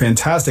ball.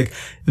 Fantastic.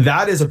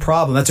 That is a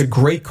problem. That's a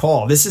great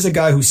call. This is a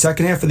guy who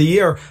second half of the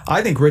year,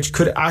 I think Rich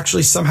could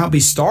actually somehow be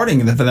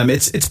starting for them.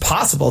 It's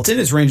possible. It's in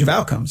his range of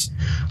outcomes.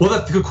 Well,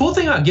 the cool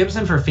thing about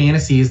Gibson for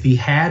fantasy is he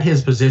had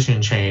his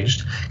position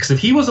changed. Because if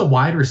he was a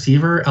wide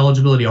receiver,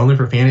 eligibility only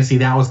for fantasy,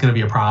 that was going to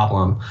be a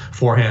problem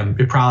for him.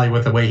 Probably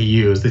with the way he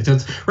used. It's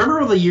just,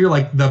 remember the year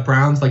like the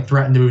Browns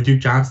threatened to move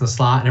Duke Johnson the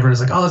slot and everyone was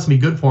like, oh, this will be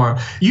good for him.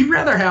 You'd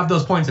rather have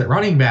those points at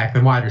running back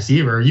than wide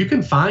receiver. You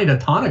can find a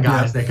ton of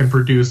guys that can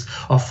produce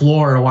a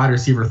floor at a wide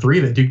receiver 3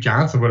 that Duke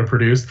Johnson would have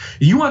produced.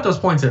 You want those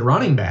points at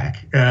running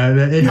back.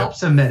 It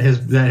helps him that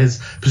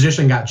his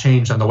position got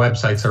changed on the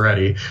websites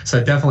already. So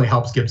it definitely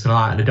helps Gibson a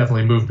lot, and it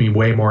definitely moved me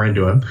way more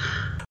into him.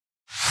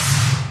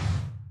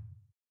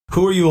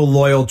 Who are you a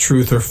loyal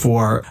truther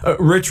for?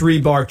 Rich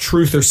Hribar,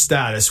 truther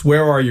status.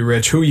 Where are you,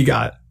 Rich? Who you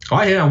got?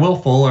 Oh yeah, Will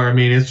Fuller. I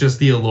mean, it's just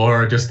the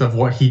allure, just of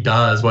what he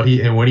does, when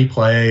he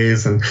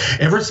plays, and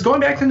it's going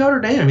back to Notre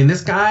Dame. I mean,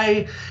 this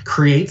guy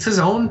creates his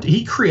own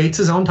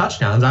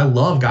touchdowns. I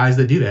love guys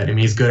that do that. I mean,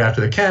 he's good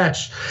after the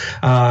catch,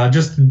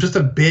 just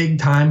a big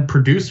time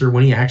producer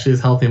when he actually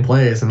is healthy and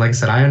plays. And like I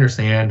said, I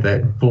understand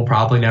that we'll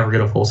probably never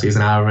get a full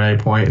season out of him at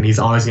any point, and he's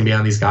always going to be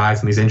on these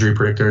guys and these injury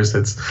predictors.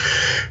 That's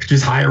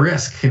just high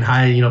risk and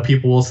high.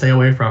 People will stay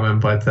away from him.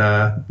 But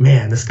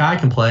man, this guy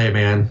can play.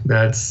 Man,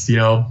 that's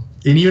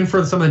And even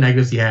for some of the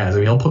negatives he has, I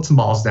mean, he'll put some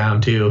balls down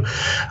too.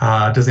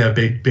 Doesn't have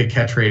a big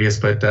catch radius,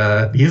 but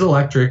he's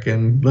electric.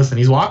 And listen,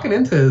 he's walking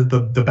into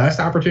the best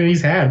opportunity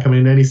he's had coming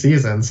into any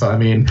season. So, I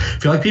mean, I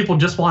feel like people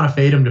just want to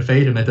fade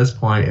him at this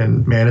point.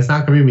 And man, it's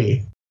not going to be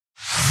me.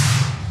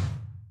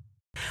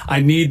 I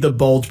need the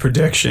bold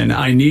prediction.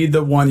 I need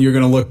the one you're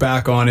going to look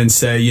back on and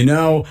say,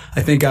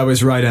 I think I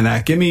was right on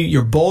that. Give me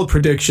your bold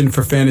prediction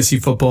for fantasy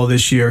football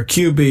this year.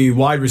 QB,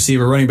 wide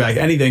receiver, running back,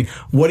 anything.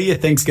 What do you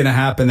think's going to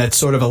happen that's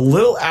sort of a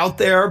little out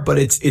there, but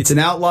it's an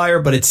outlier,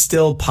 but it's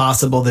still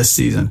possible this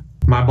season?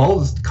 My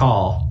boldest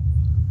call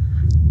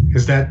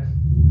is that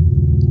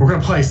we're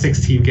going to play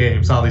 16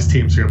 games. All these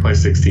teams are going to play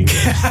 16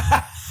 games.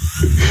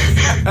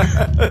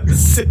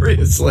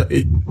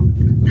 Seriously.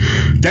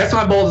 That's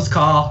my boldest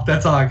call.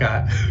 That's all I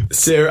got.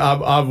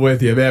 I'm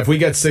with you, man. If we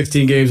get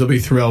 16 games, I'll be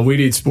thrilled. We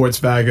need Sports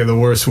Bagger the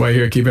worst way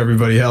here. Keep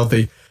everybody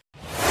healthy.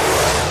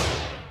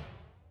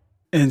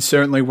 And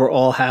certainly we're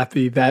all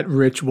happy that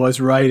Rich was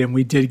right, and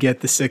we did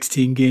get the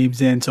 16 games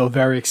in. So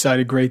very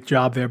excited. Great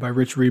job there by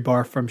Rich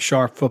Hribar from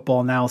Sharp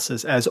Football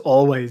Analysis, as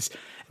always.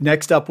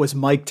 Next up was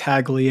Mike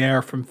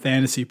Tagliere from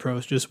Fantasy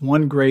Pros, just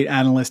one great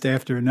analyst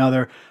after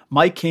another.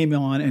 Mike came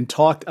on and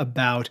talked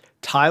about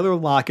Tyler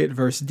Lockett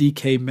versus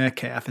DK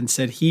Metcalf and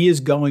said he is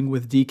going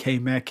with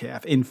DK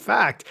Metcalf. In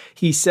fact,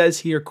 he says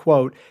here,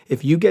 quote,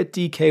 if you get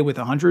DK with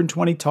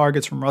 120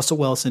 targets from Russell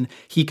Wilson,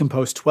 he can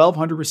post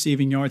 1,200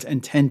 receiving yards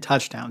and 10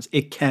 touchdowns.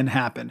 It can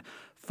happen.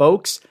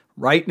 Folks,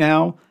 right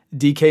now,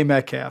 DK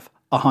Metcalf,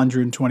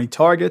 120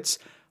 targets,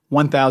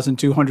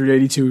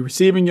 1,282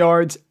 receiving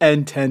yards,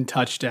 and 10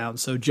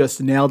 touchdowns. So just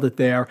nailed it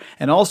there.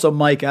 And also,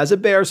 Mike, as a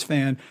Bears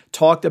fan,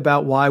 talked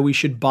about why we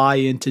should buy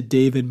into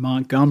David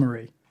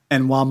Montgomery.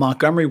 And while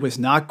Montgomery was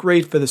not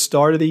great for the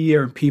start of the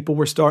year and people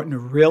were starting to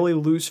really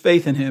lose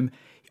faith in him,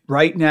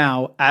 right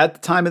now, at the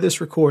time of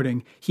this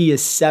recording, he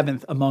is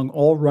 7th among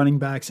all running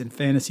backs in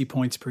fantasy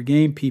points per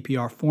game,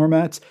 PPR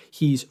formats.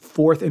 He's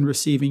 4th in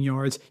receiving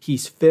yards.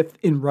 He's 5th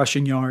in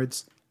rushing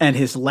yards. And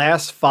his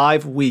last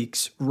 5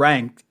 weeks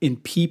ranked in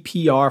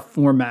PPR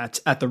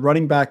formats at the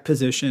running back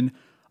position,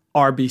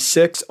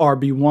 RB6,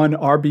 RB1,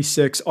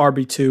 RB6,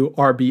 RB2,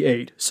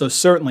 RB8. So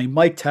certainly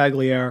Mike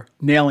Tagliere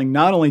nailing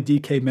not only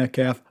DK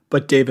Metcalf,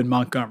 but David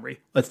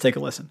Montgomery. Let's take a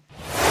listen.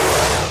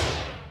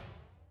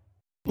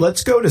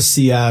 Let's go to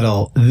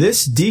Seattle.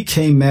 This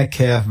DK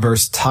Metcalf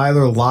versus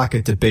Tyler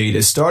Lockett debate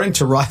is starting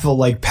to rival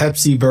like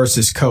Pepsi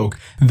versus Coke.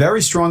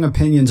 Very strong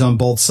opinions on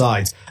both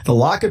sides. The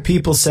Lockett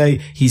people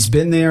say he's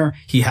been there.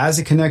 He has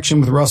a connection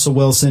with Russell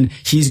Wilson.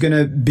 He's going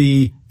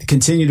to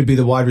continue to be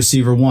the wide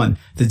receiver 1.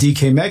 The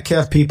DK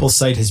Metcalf people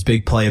cite his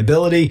big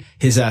playability,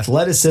 his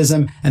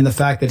athleticism, and the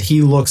fact that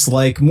he looks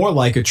more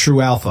like a true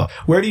alpha.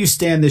 Where do you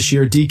stand this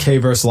year,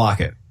 DK versus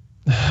Lockett?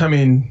 I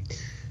mean,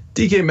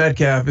 DK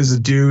Metcalf is a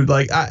dude.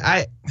 Like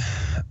I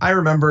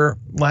remember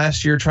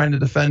last year trying to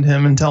defend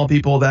him and tell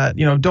people that,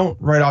 don't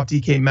write off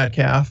DK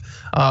Metcalf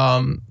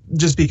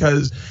just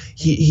because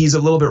he's a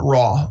little bit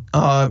raw.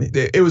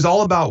 It was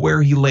all about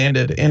where he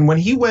landed. And when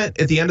he went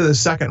at the end of the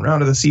second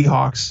round of the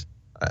Seahawks,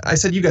 I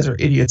said, you guys are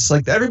idiots.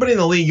 Like, everybody in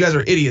the league, you guys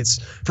are idiots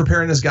for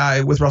pairing this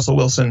guy with Russell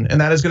Wilson.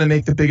 And that is going to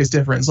make the biggest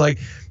difference. Like,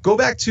 go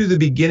back to the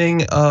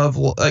beginning of,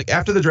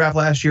 after the draft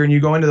last year and you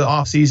go into the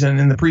offseason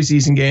and the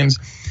preseason games,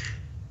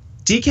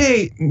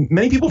 DK,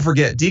 many people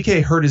forget,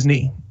 DK hurt his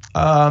knee.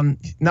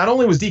 Not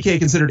only was DK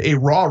considered a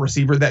raw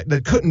receiver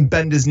that couldn't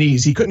bend his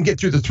knees, he couldn't get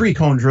through the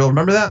 3-cone drill.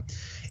 Remember that?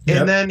 Yep.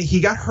 And then he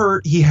got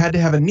hurt. He had to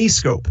have a knee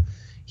scope.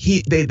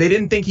 They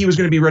didn't think he was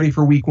going to be ready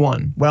for week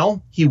 1.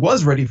 Well, he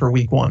was ready for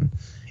week 1.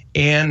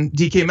 And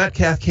DK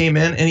Metcalf came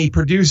in and he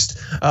produced,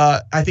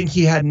 I think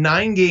he had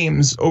 9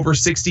 games over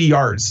 60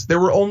 yards. There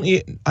were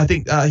only,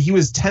 he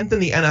was 10th in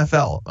the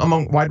NFL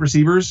among wide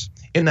receivers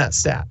in that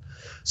stat.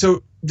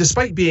 So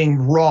despite being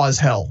raw as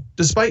hell,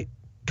 despite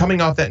coming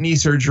off that knee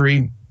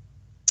surgery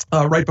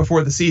right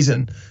before the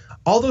season,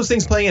 all those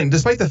things playing in,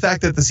 despite the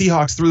fact that the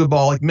Seahawks threw the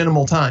ball like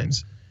minimal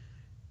times,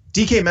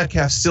 DK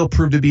Metcalf still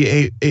proved to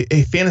be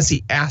a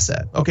fantasy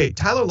asset. Okay,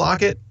 Tyler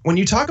Lockett, when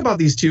you talk about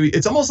these two,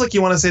 it's almost like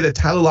you want to say that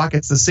Tyler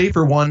Lockett's the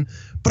safer one,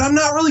 but I'm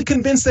not really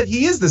convinced that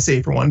he is the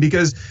safer one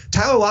because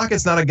Tyler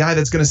Lockett's not a guy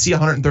that's going to see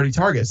 130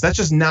 targets. That's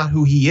just not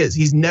who he is.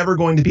 He's never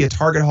going to be a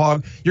target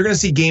hog. You're going to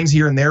see games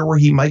here and there where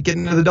he might get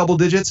into the double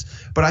digits,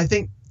 but I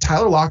think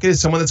Tyler Lockett is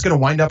someone that's going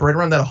to wind up right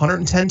around that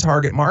 110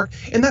 target mark,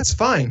 and that's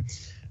fine.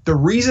 The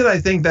reason I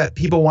think that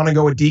people want to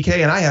go with DK,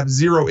 and I have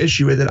zero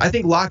issue with it, I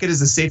think Lockett is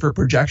a safer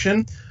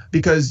projection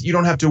because you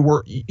don't have to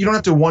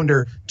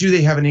wonder, do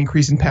they have an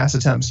increase in pass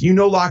attempts?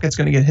 Lockett's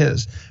going to get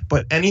his.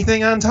 But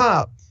anything on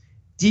top,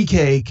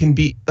 DK can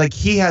be, like,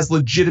 he has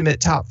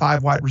legitimate top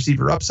 5 wide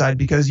receiver upside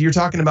because you're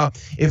talking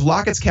about if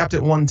Lockett's capped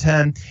at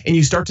 110 and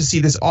you start to see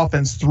this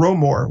offense throw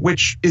more,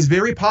 which is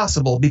very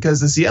possible because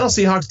the Seattle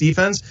Seahawks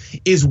defense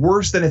is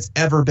worse than it's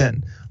ever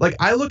been. Like,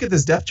 I look at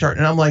this depth chart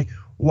and I'm like,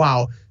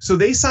 wow. So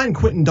they signed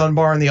Quentin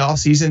Dunbar in the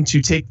offseason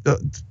to take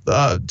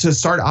to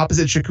start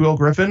opposite Shaquille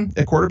Griffin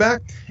at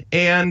quarterback.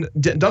 And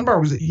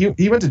Dunbar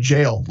he went to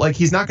jail. Like,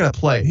 he's not going to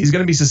play. He's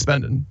going to be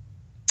suspended.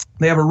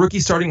 They have a rookie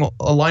starting a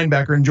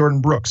linebacker in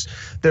Jordan Brooks.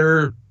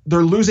 They're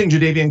losing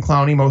Jadeveon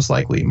Clowney most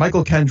likely,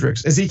 Michael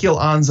Kendricks, Ezekiel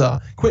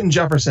Anza, Quentin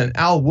Jefferson,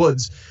 Al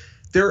Woods.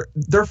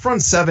 Their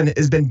front 7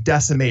 has been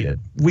decimated.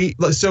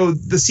 So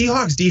the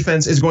Seahawks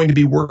defense is going to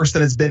be worse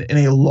than it's been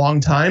in a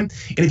long time.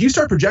 And if you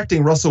start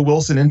projecting Russell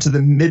Wilson into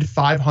the mid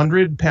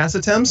 500 pass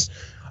attempts,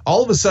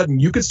 all of a sudden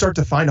you could start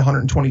to find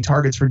 120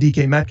 targets for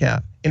DK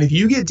Metcalf. And if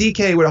you get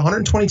DK with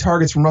 120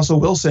 targets from Russell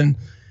Wilson,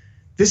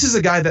 this is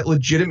a guy that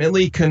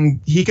legitimately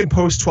can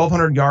post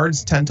 1,200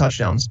 yards, 10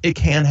 touchdowns. It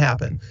can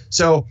happen.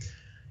 So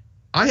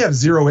I have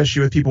zero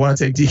issue with people want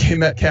to take DK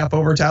Metcalf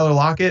over Tyler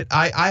Lockett.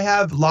 I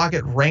have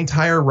Lockett ranked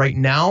higher right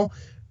now,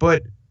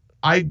 but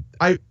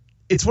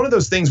it's one of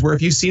those things where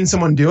if you've seen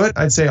someone do it,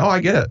 I'd say, oh, I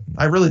get it.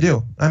 I really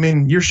do. I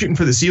mean, you're shooting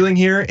for the ceiling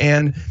here.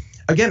 And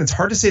again, it's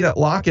hard to say that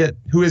Lockett,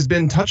 who has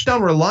been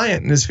touchdown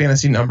reliant in his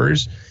fantasy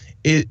numbers,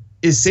 it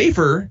is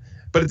safer.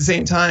 But at the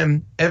same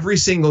time, every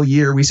single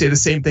year we say the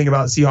same thing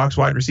about Seahawks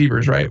wide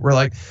receivers, right? We're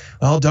like,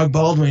 well, Doug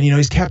Baldwin,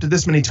 he's capped at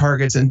this many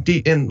targets,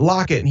 and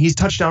Lockett, and he's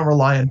touchdown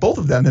reliant. Both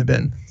of them have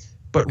been.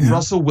 But yeah.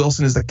 Russell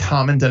Wilson is the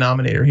common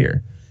denominator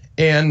here.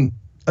 And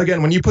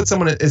again, when you put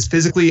someone as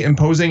physically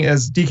imposing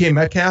as DK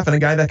Metcalf and a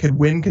guy that could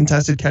win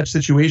contested catch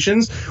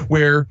situations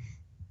where,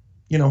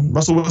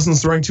 Russell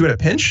Wilson's throwing to at a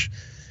pinch,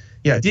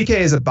 yeah, DK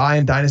is a buy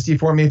in dynasty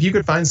for me. If you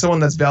could find someone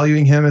that's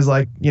valuing him as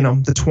the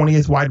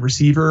 20th wide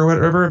receiver or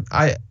whatever,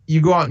 you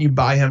go out and you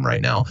buy him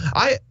right now.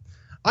 I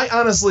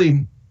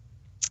honestly,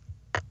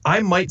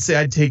 I might say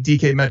I'd take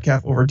DK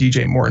Metcalf over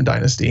DJ Moore in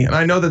dynasty. And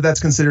I know that that's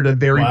considered a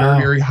very, very,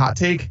 very hot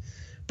take,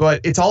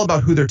 but it's all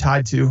about who they're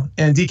tied to.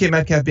 And DK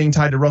Metcalf being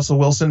tied to Russell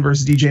Wilson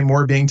versus DJ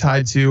Moore being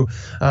tied to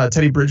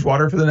Teddy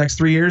Bridgewater for the next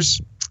 3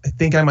 years, I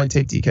think I might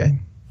take DK.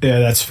 Yeah,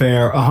 that's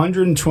fair.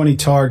 120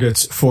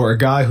 targets for a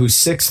guy who's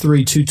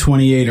 6'3",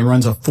 228 and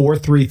runs a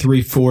 4.33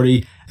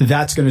 340.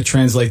 That's going to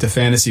translate to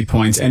fantasy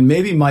points. And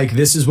maybe, Mike,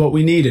 this is what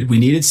we needed. We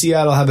needed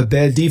Seattle to have a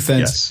bad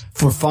defense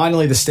for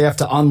finally the staff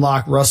to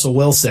unlock Russell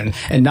Wilson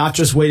and not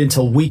just wait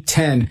until week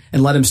 10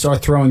 and let him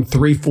start throwing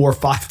 3, 4,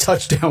 5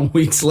 touchdown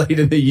weeks late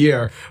in the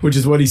year, which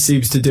is what he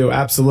seems to do.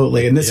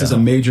 Absolutely. And this is a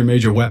major,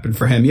 major weapon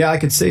for him. Yeah, I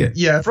could see it.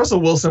 Yeah, if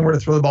Russell Wilson were to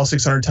throw the ball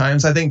 600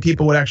 times, I think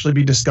people would actually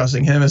be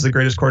discussing him as the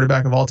greatest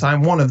quarterback of all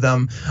time. One of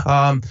them.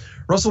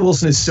 Russell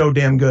Wilson is so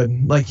damn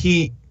good. Like,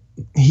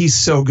 he's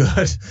so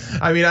good.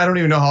 I mean, I don't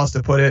even know how else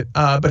to put it,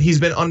 but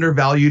he's been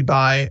undervalued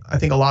by, I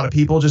think, a lot of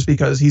people just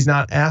because he's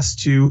not asked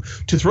to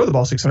throw the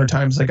ball 600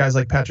 times like guys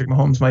like Patrick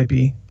Mahomes might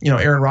be.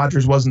 Aaron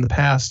Rodgers was in the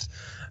past,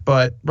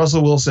 but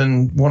Russell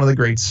Wilson, one of the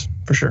greats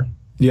for sure.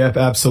 Yep,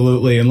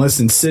 absolutely. And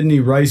listen, Sidney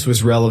Rice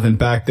was relevant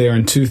back there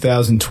in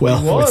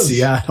 2012 with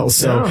Seattle,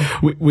 so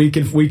we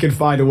can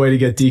find a way to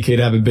get DK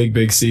to have a big,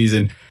 big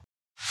season.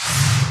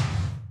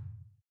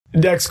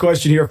 Next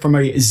question here from a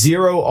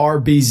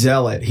 0RB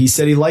zealot. He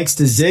said he likes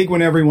to zig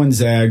when everyone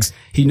zags.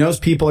 He knows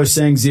people are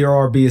saying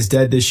 0RB is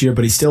dead this year,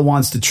 but he still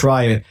wants to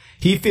try it.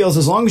 He feels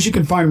as long as you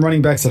can find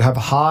running backs that have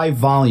high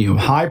volume,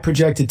 high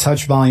projected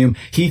touch volume,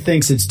 he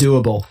thinks it's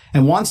doable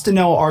and wants to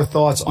know our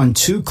thoughts on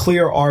 2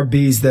 clear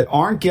RBs that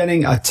aren't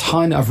getting a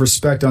ton of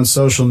respect on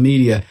social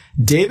media,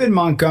 David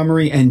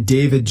Montgomery and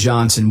David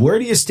Johnson. Where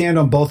do you stand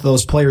on both of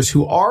those players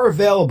who are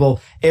available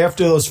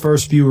after those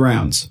first few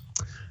rounds?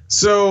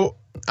 So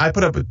I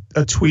put up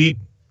a tweet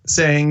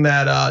saying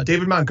that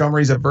David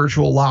Montgomery is a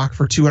virtual lock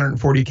for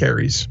 240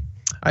 carries.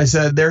 I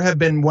said there have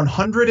been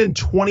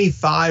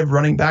 125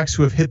 running backs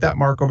who have hit that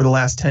mark over the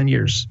last 10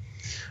 years.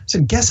 I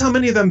said, guess how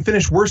many of them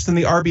finished worse than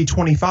the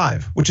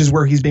RB25, which is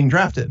where he's being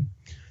drafted?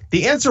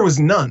 The answer was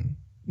none.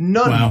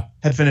 None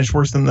had finished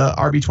worse than the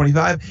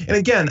RB25. And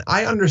again,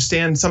 I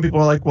understand some people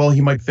are like, well,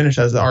 he might finish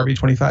as the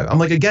RB25. I'm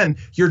like, again,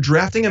 you're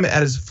drafting him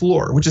at his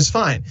floor, which is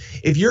fine.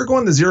 If you're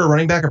going the zero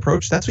running back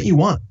approach, that's what you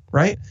want,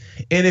 right?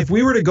 And if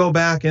we were to go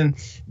back and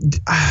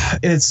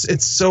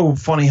it's so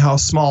funny how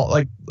small,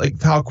 like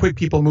how quick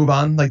people move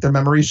on, like their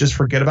memories just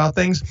forget about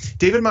things.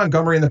 David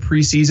Montgomery in the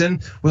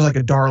preseason was like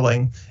a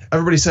darling.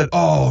 Everybody said,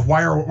 oh,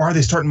 why are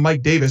they starting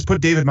Mike Davis? Put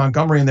David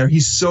Montgomery in there.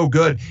 He's so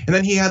good. And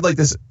then he had like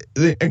this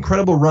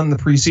incredible run in the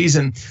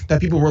preseason that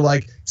people were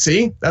like,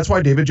 see, that's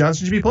why David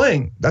Johnson should be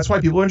playing. That's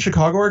why people in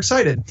Chicago are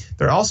excited.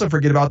 They also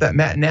forget about that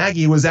Matt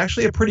Nagy was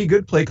actually a pretty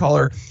good play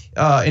caller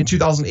in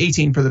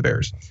 2018 for the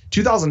Bears.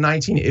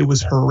 2019, it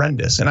was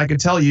horrendous. And I could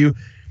tell you,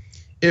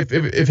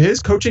 if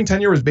his coaching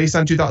tenure was based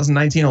on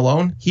 2019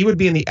 alone, he would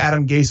be in the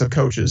Adam Gase of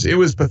coaches. It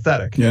was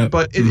pathetic. Yeah.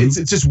 But it's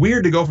just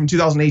weird to go from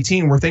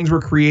 2018 where things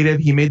were creative,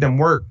 he made them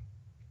work,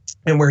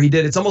 and where he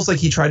did, it's almost like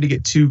he tried to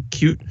get too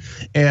cute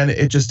and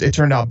it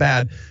turned out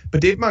bad. But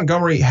David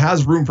Montgomery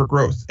has room for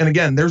growth. And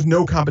again, there's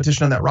no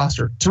competition on that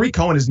roster. Tariq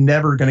Cohen is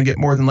never going to get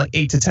more than like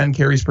 8 to 10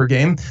 carries per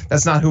game.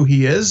 That's not who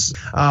he is.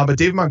 But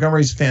David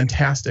Montgomery is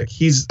fantastic.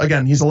 He's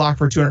a lock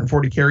for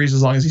 240 carries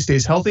as long as he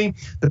stays healthy.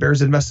 The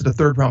Bears invested a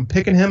 3rd round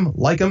pick in him,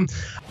 like him.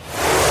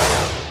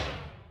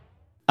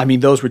 I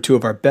mean, those were 2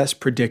 of our best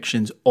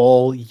predictions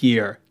all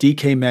year.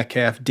 DK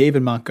Metcalf,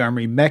 David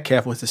Montgomery.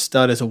 Metcalf was a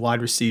stud as a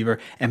wide receiver,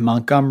 and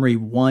Montgomery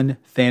won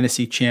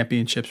fantasy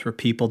championships for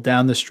people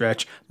down the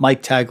stretch.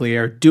 Mike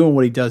Tagliere doing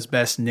what he does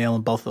best,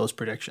 nailing both of those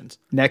predictions.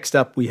 Next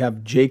up, we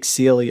have Jake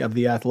Seeley of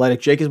The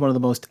Athletic. Jake is one of the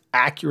most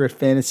accurate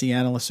fantasy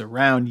analysts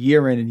around,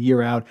 year in and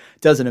year out,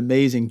 does an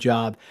amazing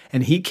job.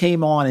 And he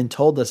came on and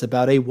told us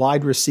about a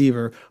wide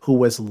receiver who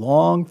was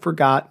long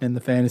forgotten in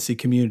the fantasy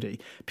community.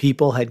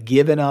 People had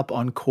given up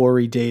on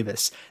Corey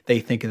Davis. They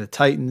think of the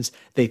Titans.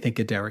 They think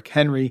of Derrick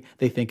Henry.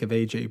 They think of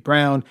A.J.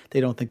 Brown.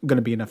 They don't think going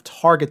to be enough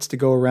targets to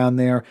go around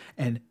there.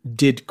 And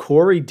did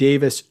Corey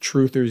Davis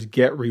truthers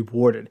get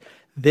rewarded?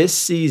 This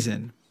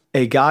season,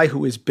 a guy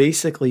who is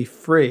basically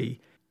free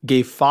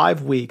gave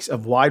 5 weeks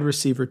of wide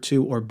receiver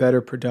 2 or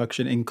better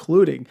production,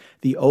 including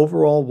the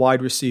overall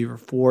wide receiver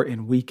 4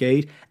 in week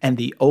 8 and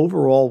the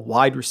overall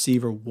wide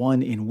receiver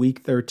 1 in week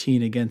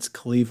 13 against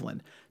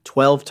Cleveland.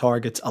 12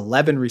 targets,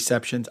 11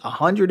 receptions,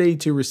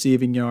 182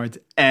 receiving yards,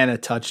 and a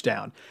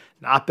touchdown.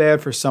 Not bad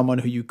for someone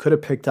who you could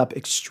have picked up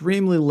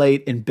extremely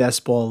late in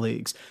best ball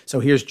leagues. So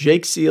here's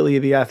Jake Seeley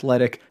of The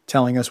Athletic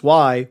telling us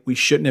why we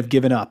shouldn't have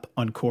given up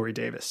on Corey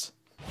Davis.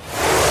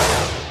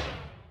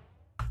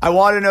 I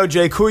want to know,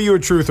 Jake, who are you a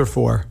truther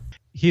for?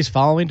 He's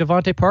following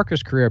Devontae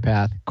Parker's career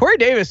path. Corey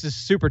Davis is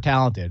super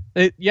talented.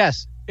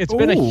 It's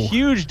been a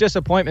huge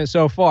disappointment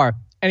so far,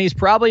 and he's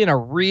probably in a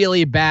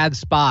really bad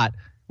spot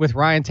with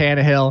Ryan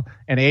Tannehill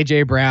and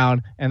A.J.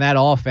 Brown and that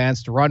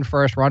offense to run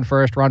first,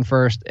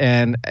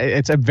 and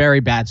it's a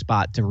very bad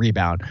spot to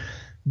rebound.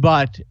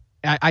 But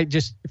I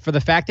just, for the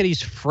fact that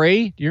he's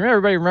free, do you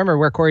everybody remember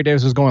where Corey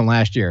Davis was going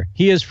last year?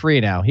 He is free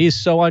now. He's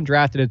so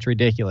undrafted, it's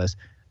ridiculous.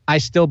 I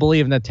still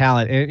believe in the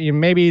talent. And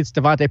maybe it's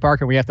Devontae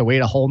Parker. We have to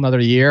wait a whole nother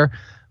year,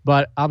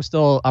 but I'm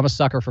a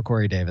sucker for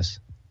Corey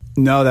Davis.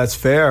 No, that's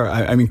fair.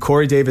 I mean,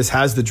 Corey Davis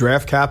has the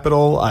draft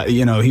capital.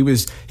 He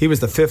was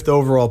the 5th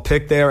overall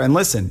pick there. And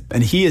listen,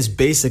 and he is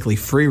basically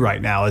free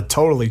right now. It's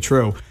totally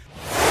true.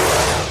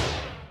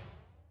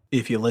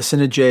 If you listen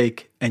to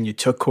Jake and you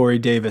took Corey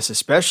Davis,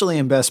 especially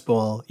in best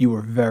ball, you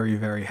were very,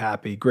 very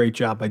happy. Great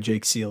job by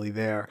Jake Seeley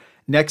there.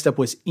 Next up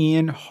was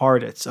Ian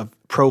Harditz of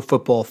Pro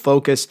Football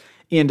Focus.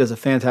 Ian does a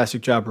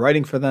fantastic job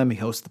writing for them. He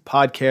hosts the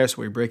podcast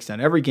where he breaks down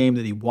every game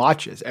that he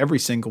watches every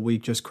single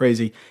week. Just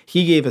crazy.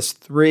 He gave us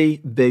 3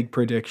 big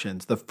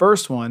predictions. The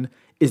first one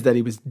is that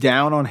he was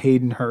down on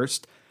Hayden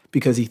Hurst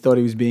because he thought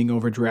he was being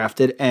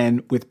overdrafted.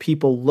 And with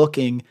people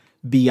looking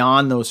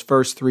beyond those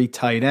first 3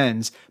 tight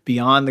ends,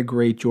 beyond the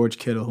great George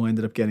Kittle who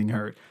ended up getting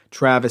hurt,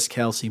 Travis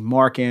Kelce,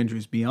 Mark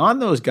Andrews,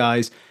 beyond those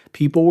guys,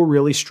 people were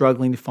really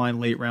struggling to find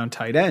late round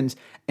tight ends,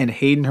 and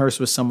Hayden Hurst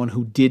was someone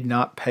who did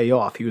not pay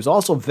off. He was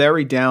also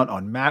very down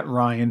on Matt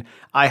Ryan.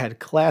 I had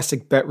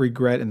classic bet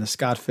regret in the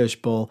Scott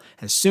Fish Bowl.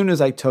 As soon as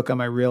I took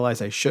him, I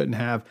realized I shouldn't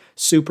have.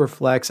 Super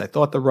flex. I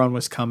thought the run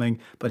was coming,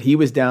 but he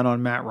was down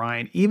on Matt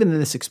Ryan, even in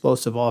this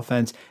explosive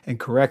offense, and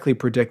correctly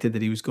predicted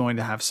that he was going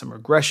to have some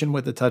regression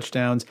with the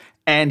touchdowns,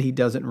 and he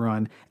doesn't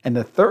run. And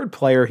the third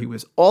player he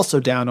was also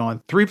down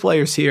on, 3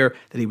 players here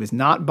that he was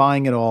not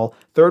buying at all.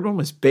 Third one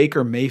was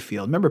Baker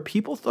Mayfield. Remember,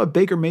 people thought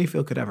Baker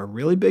Mayfield could have a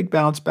really big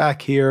bounce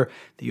back here.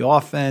 The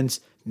offense,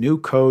 new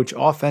coach,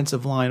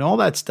 offensive line, all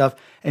that stuff.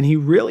 And he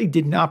really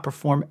did not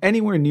perform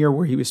anywhere near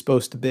where he was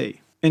supposed to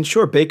be. And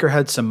sure, Baker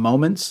had some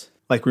moments.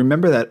 Like,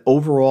 remember that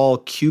overall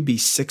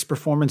QB6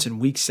 performance in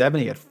Week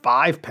 7? He had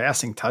 5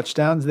 passing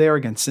touchdowns there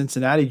against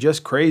Cincinnati.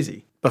 Just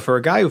crazy. But for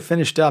a guy who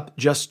finished up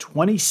just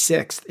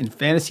 26th in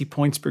fantasy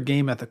points per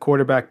game at the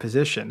quarterback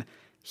position,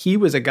 he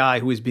was a guy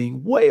who was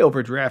being way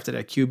overdrafted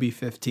at QB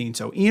 15.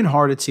 So Ian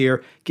Harditz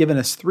here, giving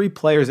us 3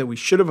 players that we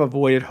should have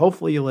avoided.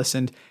 Hopefully you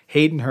listened.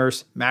 Hayden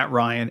Hurst, Matt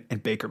Ryan,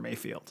 and Baker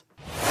Mayfield.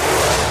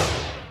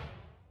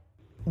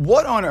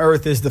 What on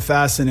earth is the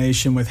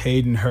fascination with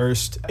Hayden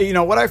Hurst?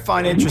 What I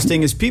find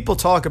interesting is people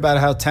talk about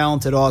how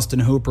talented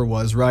Austin Hooper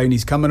was, right? And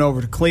he's coming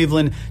over to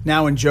Cleveland.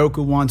 Now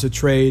Njoku wants a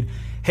trade.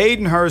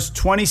 Hayden Hurst,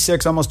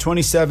 26, almost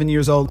 27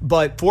 years old,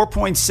 but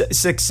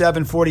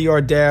 4.67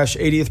 40-yard dash,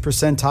 80th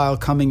percentile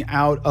coming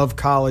out of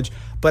college,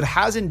 but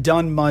hasn't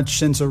done much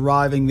since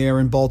arriving there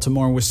in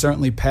Baltimore and was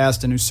certainly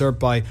passed and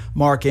usurped by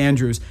Mark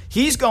Andrews.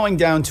 He's going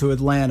down to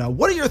Atlanta.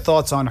 What are your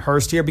thoughts on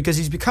Hurst here? Because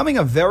he's becoming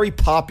a very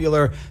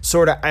popular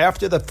sort of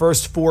after the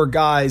first 4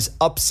 guys,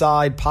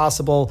 upside,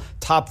 possible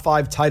top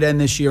 5 tight end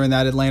this year in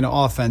that Atlanta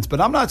offense,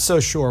 but I'm not so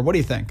sure. What do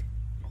you think?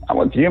 I'm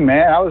with you,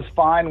 man. I was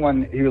fine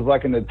when he was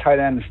like in the tight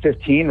end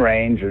 15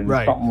 range or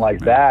something like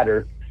that,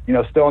 or,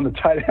 still in the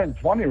tight end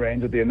 20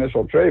 range at the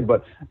initial trade.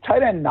 But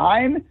tight end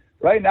 9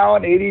 right now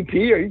in ADP,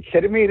 are you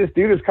kidding me? This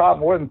dude has caught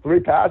more than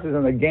 3 passes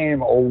in the game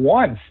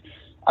once.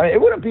 I mean,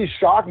 it wouldn't be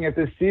shocking if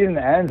this season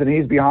ends and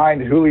he's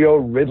behind Julio,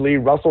 Ridley,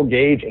 Russell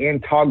Gage,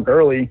 and Todd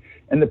Gurley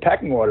in the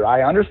pecking order.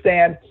 I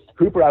understand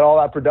Hooper had all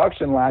that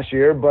production last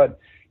year, but,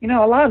 a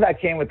lot of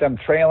that came with them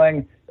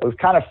trailing. It was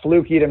kind of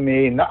fluky to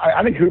me.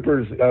 I think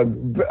Hooper's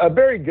a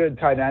very good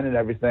tight end and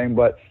everything,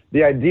 but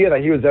the idea that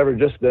he was ever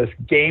just this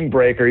game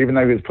breaker, even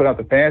though he was putting up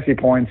the fantasy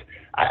points,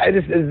 it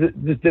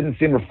just didn't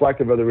seem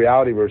reflective of the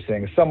reality we're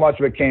seeing. So much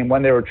of it came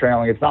when they were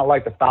trailing. It's not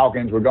like the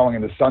Falcons were going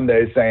into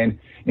Sunday saying,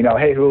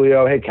 hey,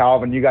 Julio, hey,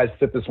 Calvin, you guys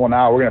sit this one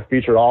out. We're going to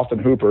feature Austin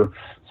Hooper.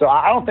 So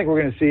I don't think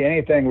we're going to see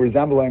anything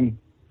resembling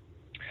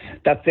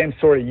that same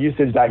sort of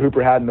usage that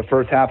Hooper had in the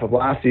first half of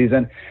last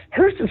season.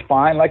 Hurst is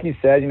fine. Like you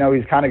said,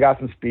 he's kind of got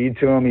some speed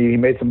to him. He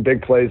made some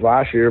big plays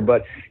last year,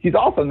 but he's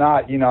also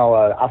not, an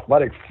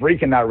athletic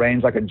freak in that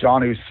range like a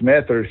Jonnu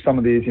Smith or some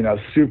of these,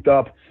 souped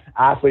up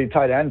athlete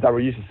tight ends that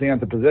we're used to seeing at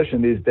the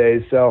position these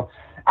days. So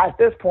at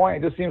this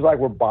point, it just seems like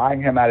we're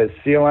buying him at his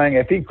ceiling.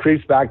 If he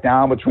creeps back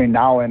down between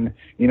now and,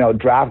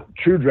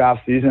 true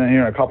draft season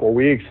here in a couple of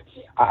weeks,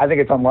 I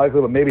think it's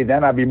unlikely, but maybe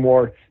then I'd be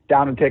more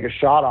down and take a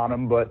shot on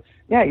him. But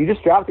yeah, you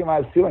just drafted him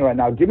at his ceiling right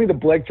now. Give me the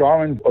Blake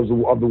Jarwins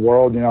of the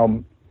world,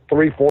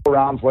 3-4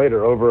 rounds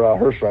later over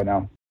Hurst right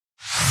now.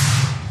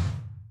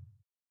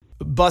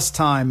 Bust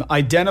time.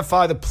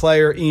 Identify the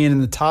player, Ian,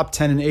 in the top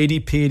 10 in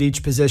ADP at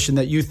each position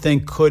that you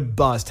think could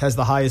bust, has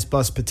the highest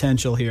bust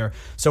potential here.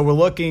 So we're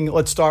looking,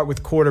 let's start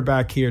with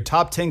quarterback here.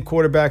 Top 10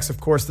 quarterbacks,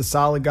 of course, the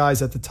solid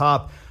guys at the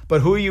top. But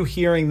who are you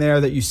hearing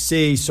there that you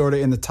see sort of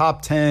in the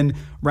top 10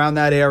 around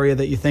that area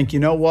that you think,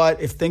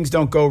 if things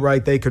don't go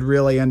right, they could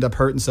really end up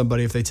hurting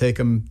somebody if they take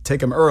them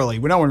early?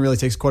 No one really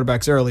takes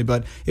quarterbacks early,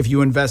 but if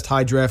you invest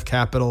high draft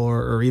capital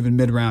or even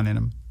mid-round in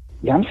them.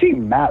 Yeah, I'm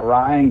seeing Matt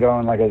Ryan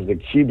going like as the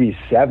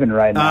QB7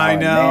 right now. I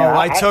know. Man,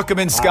 I took him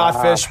in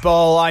Scott Fish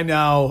Bowl. I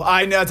know.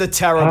 It's a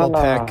terrible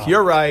pick.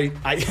 You're right.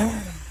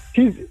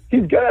 He's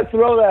going to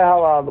throw the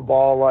hell out of the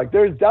ball. Like,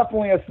 there's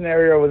definitely a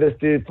scenario where this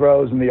dude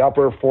throws in the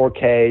upper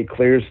 4K,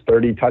 clears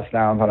 30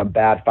 touchdowns on a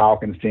bad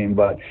Falcons team.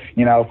 But,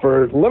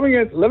 for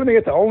limiting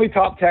it to only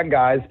top 10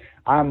 guys,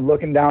 I'm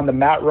looking down to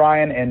Matt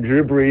Ryan and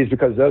Drew Brees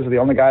because those are the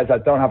only guys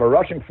that don't have a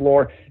rushing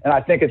floor. And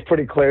I think it's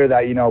pretty clear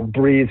that,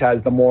 Brees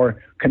has the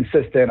more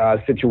consistent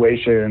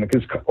situation and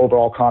his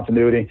overall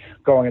continuity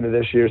going into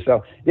this year.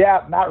 So,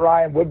 yeah, Matt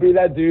Ryan would be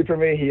that dude for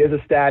me. He is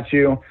a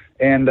statue.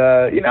 And,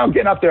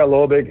 getting up there a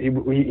little bit,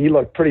 he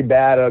looked pretty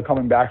bad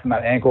coming back from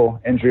that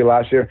ankle injury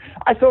last year.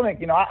 I still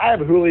think, I have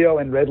Julio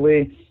and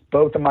Ridley,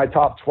 both in my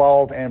top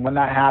 12. And when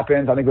that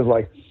happens, I think it was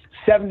like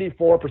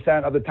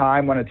 74% of the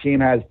time when a team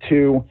has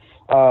two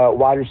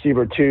wide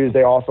receiver twos,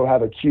 they also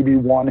have a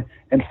QB1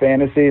 in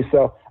fantasy.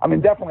 So,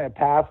 definitely a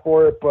path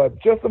for it.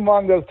 But just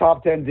among those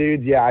top 10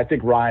 dudes, yeah, I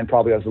think Ryan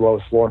probably has the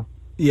lowest floor.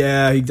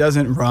 Yeah, he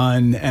doesn't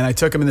run, and I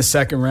took him in the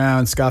second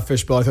round. Scott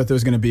Fishbowl, I thought there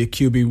was going to be a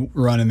QB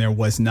run, and there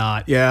was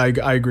not. Yeah,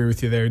 I agree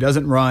with you there. He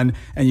doesn't run,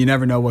 and you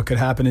never know what could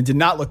happen. It did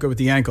not look good with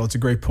the ankle. It's a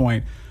great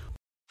point.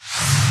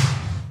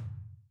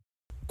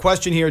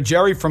 Question here,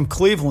 Jerry from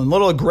Cleveland.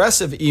 Little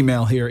aggressive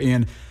email here,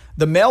 Ian.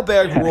 The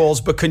mailbag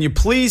rules, but can you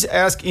please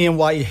ask Ian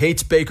why he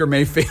hates Baker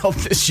Mayfield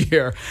this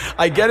year?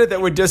 I get it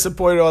that we're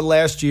disappointed on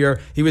last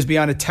year. He was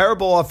behind a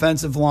terrible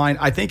offensive line.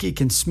 I think he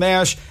can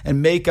smash and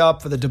make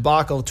up for the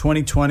debacle of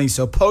 2020.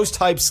 So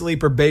post-hype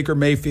sleeper Baker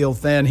Mayfield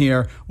fan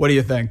here. What do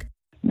you think?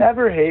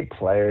 Never hate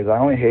players. I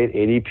only hate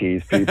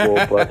ADPs, people.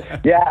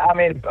 But,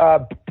 yeah,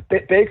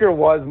 Baker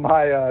was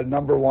my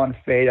number one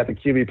fade at the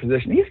QB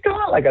position. He's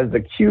gone as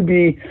the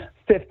QB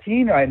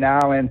 15 right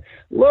now. And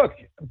look,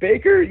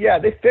 Baker, yeah,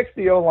 they fixed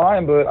the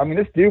O-line, but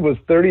this dude was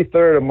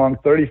 33rd among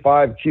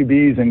 35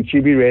 QBs in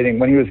QB rating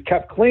when he was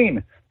kept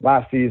clean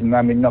last season.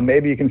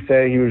 Maybe you can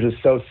say he was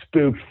just so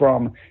spooked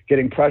from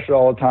getting pressure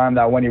all the time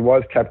that when he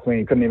was kept clean,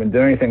 he couldn't even do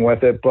anything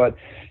with it. But,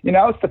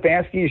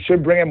 Stefanski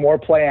should bring in more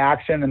play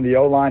action, and the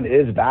O-line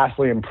is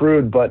vastly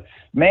improved. But,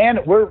 man,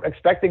 we're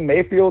expecting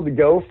Mayfield to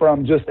go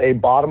from just a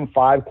bottom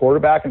 5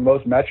 quarterback in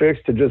most metrics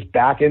to just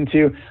back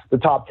into the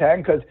top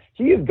 10 because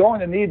he is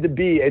going to need to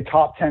be a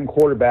top 10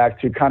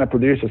 quarterback to kind of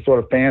produce the sort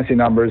of fantasy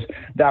numbers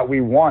that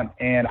we want.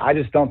 And I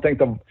just don't think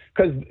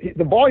because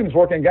the volume's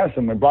working against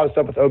him. We brought this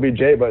up with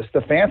OBJ, but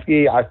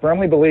Stefanski, I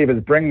firmly believe,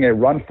 is bringing a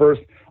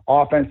run-first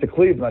offense to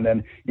Cleveland.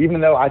 And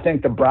even though I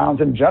think the Browns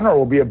in general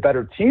will be a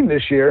better team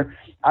this year,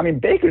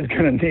 Baker's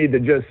going to need to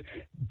just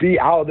be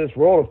out of this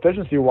world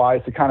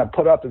efficiency-wise to kind of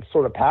put up the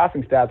sort of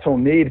passing stats he'll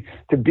need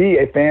to be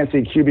a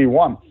fantasy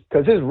QB1.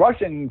 Because his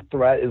rushing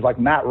threat is like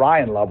Matt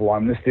Ryan level.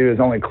 This dude has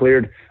only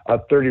cleared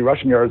 30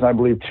 rushing yards, I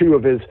believe, 2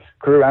 of his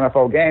career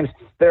NFL games.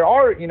 There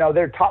are,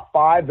 their top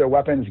 5, their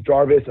weapons,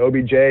 Jarvis,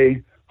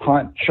 OBJ,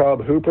 Hunt,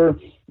 Chubb, Hooper,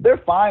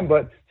 they're fine.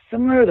 But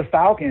similar to the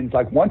Falcons,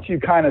 once you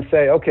kind of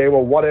say, okay,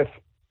 well, what if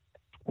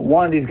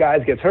one of these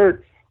guys gets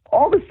hurt?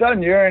 All of a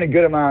sudden, you're in a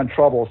good amount of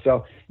trouble.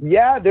 So,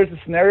 yeah, there's a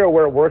scenario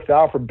where it works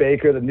out for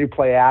Baker. The new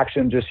play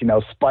action just,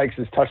 spikes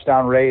his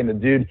touchdown rate, and the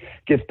dude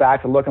gets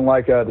back to looking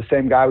like the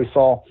same guy we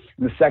saw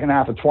in the second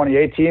half of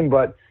 2018.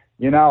 But,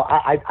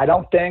 I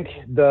don't think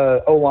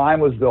the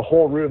O-line was the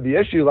whole root of the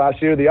issue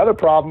last year. The other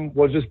problem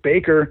was just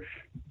Baker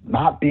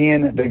not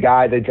being the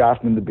guy they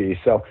drafted him to be.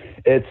 So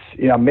it's,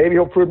 maybe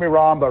he'll prove me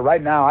wrong, but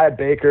right now I have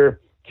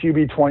Baker,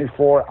 QB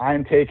 24.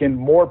 I'm taking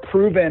more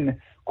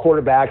proven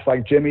quarterbacks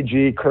like Jimmy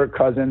G, Kirk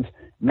Cousins,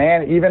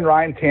 man, even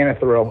Ryan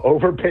Tannehill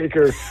over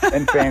Baker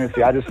in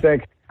fantasy. I just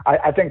think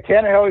I think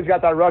Tannehill, he's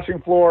got that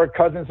rushing floor.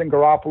 Cousins and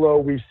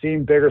Garoppolo, we've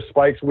seen bigger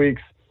spike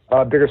weeks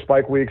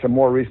in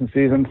more recent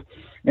seasons.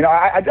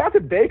 I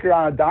drafted Baker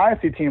on a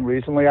dynasty team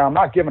recently. I'm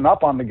not giving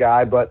up on the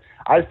guy, but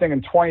I just think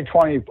in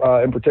 2020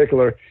 in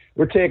particular,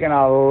 we're taking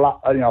a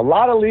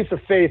lot of leaps of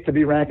faith to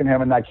be ranking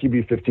him in that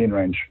QB 15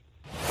 range.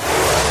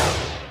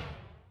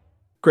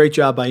 Great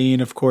job by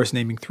Ian, of course,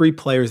 naming 3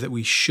 players that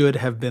we should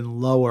have been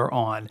lower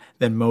on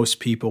than most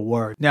people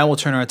were. Now we'll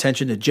turn our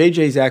attention to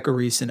JJ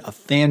Zachariason of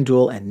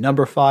FanDuel and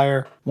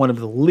NumberFire, one of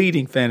the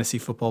leading fantasy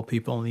football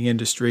people in the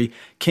industry,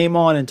 came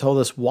on and told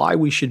us why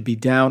we should be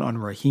down on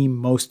Raheem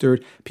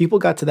Mostert. People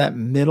got to that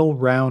middle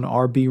round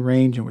RB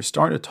range and were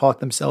starting to talk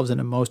themselves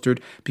into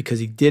Mostert because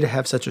he did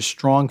have such a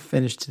strong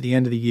finish to the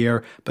end of the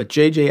year. But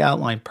JJ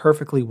outlined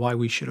perfectly why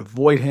we should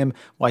avoid him,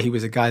 why he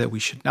was a guy that we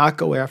should not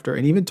go after,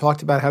 and even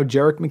talked about how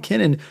Jerick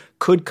McKinnon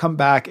could come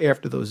back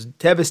after those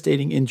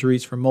devastating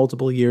injuries for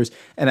multiple years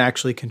and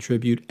actually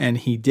contribute, and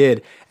he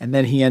did. And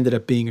then he ended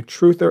up being a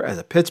truther as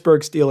a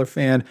Pittsburgh Steelers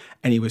fan,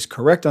 and he was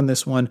correct on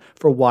this one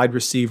for wide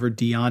receiver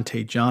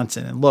Deontay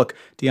Johnson. And look,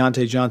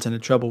 Deontay Johnson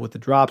had trouble with the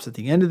drops at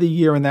the end of the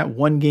year in that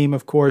one game,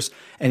 of course,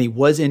 and he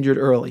was injured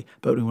early.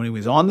 But when he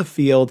was on the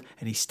field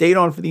and he stayed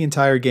on for the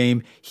entire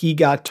game, he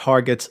got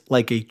targets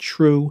like a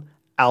true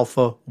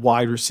alpha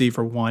wide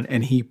receiver one,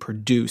 and he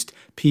produced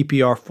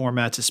PPR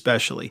formats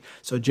especially.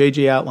 So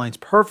JJ outlines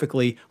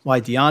perfectly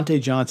why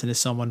Deontay Johnson is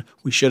someone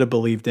we should have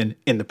believed in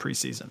the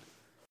preseason.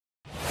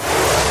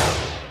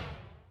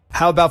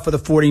 How about for the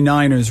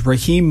 49ers,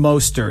 Raheem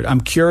Mostert? I'm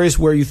curious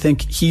where you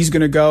think he's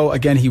going to go.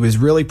 Again, he was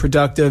really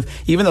productive,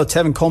 even though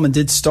Tevin Coleman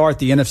did start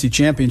the NFC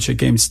Championship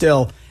game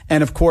still.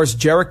 And, of course,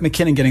 Jerick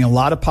McKinnon getting a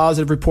lot of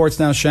positive reports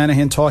now.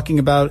 Shanahan talking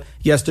about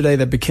yesterday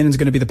that McKinnon's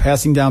going to be the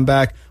passing down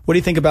back. What do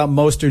you think about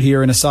Mostert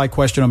here? And a side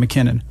question on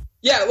McKinnon.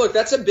 Yeah, look,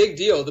 that's a big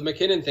deal, the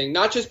McKinnon thing,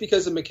 not just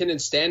because of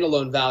McKinnon's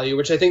standalone value,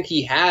 which I think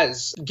he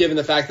has, given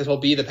the fact that he'll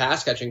be the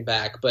pass-catching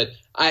back, but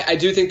I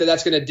do think that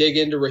that's going to dig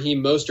into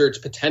Raheem Mostert's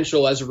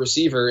potential as a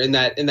receiver in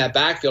that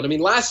backfield. I mean,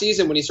 last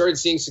season when he started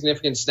seeing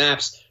significant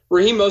snaps,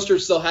 Raheem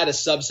Mostert still had a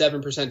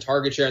sub-7%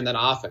 target share in that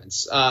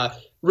offense.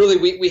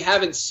 Really, we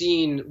haven't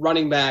seen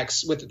running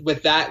backs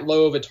with that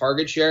low of a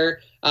target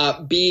share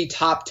be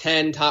top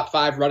 10, top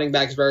 5 running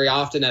backs very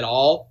often at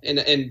all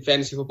in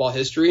fantasy football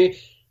history.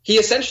 He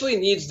essentially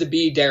needs to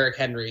be Derrick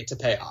Henry to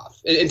pay off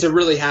and to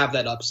really have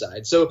that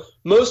upside. So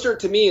Mostert,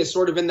 to me, is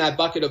sort of in that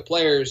bucket of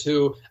players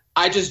who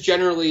I just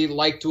generally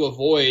like to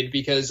avoid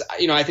because,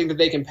 I think that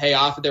they can pay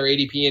off at their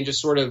ADP and just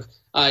sort of,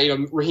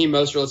 Raheem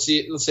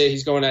Mostert, let's say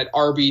he's going at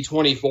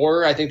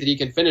RB24. I think that he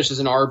can finish as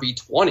an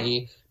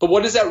RB20. But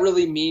what does that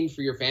really mean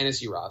for your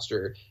fantasy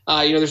roster?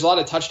 There's a lot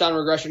of touchdown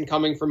regression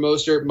coming from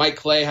Mostert. Mike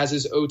Clay has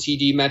his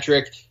OTD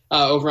metric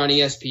over on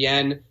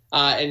ESPN.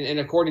 And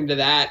according to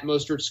that,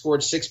 Mostert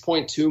scored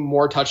 6.2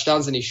 more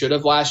touchdowns than he should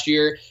have last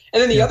year. And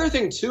then the other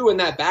thing, too, in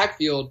that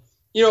backfield,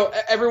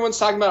 everyone's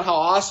talking about how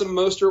awesome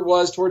Mostert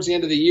was towards the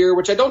end of the year,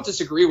 which I don't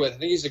disagree with. I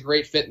think he's a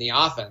great fit in the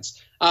offense.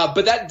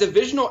 But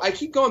that I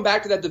keep going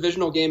back to that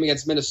divisional game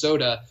against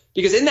Minnesota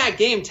because in that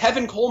game,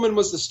 Tevin Coleman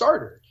was the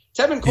starter.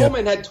 Tevin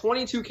Coleman had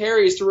 22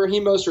 carries to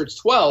Raheem Mostert's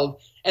 12.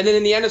 And then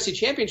in the NFC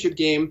Championship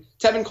game,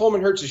 Tevin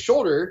Coleman hurts his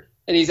shoulder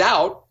and he's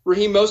out.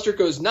 Raheem Mostert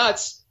goes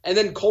nuts. And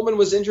then Coleman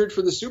was injured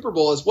for the Super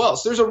Bowl as well.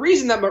 So there's a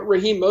reason that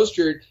Raheem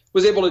Mostert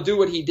was able to do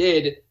what he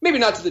did, maybe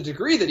not to the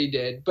degree that he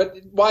did, but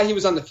why he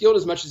was on the field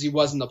as much as he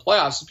was in the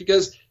playoffs is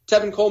because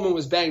Tevin Coleman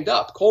was banged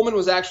up. Coleman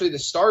was actually the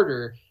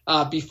starter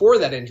before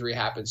that injury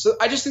happened. So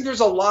I just think there's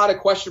a lot of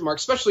question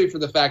marks, especially for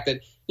the fact that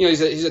he's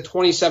a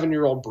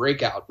 27-year-old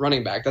breakout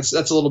running back. That's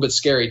a little bit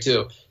scary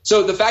too.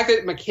 So the fact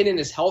that McKinnon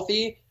is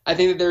healthy, I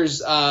think that there's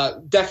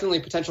definitely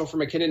potential for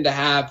McKinnon to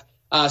have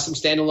some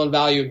standalone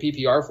value in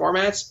PPR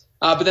formats.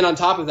 But then on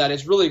top of that,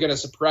 it's really going to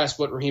suppress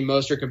what Raheem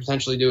Mostert could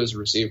potentially do as a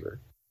receiver.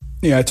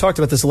 Yeah, I talked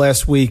about this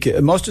last week.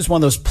 Mostert's one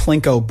of those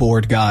Plinko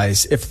board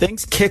guys. If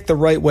things kick the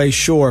right way,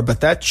 sure,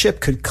 but that chip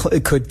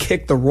could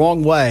kick the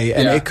wrong way,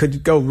 and it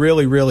could go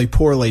really, really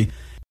poorly.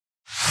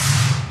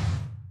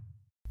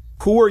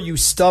 Who are you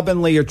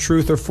stubbornly a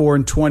truther for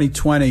in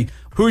 2020?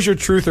 Who's your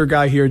truther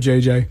guy here,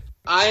 JJ?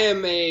 I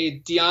am a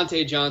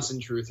Deontay Johnson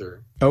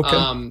truther.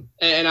 Okay.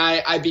 And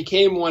I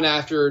became one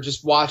after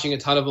just watching a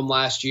ton of them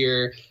last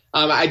year.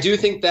 I do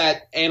think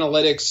that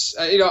analytics,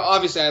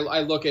 obviously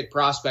I look at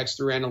prospects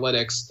through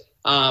analytics.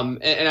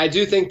 And I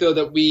do think, though,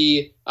 that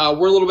we're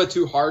a little bit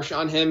too harsh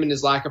on him and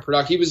his lack of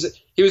production.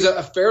 He was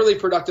a fairly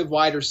productive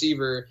wide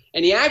receiver,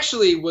 and he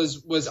actually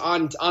was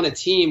on a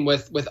team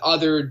with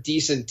other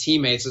decent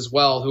teammates as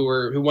well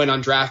who went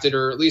undrafted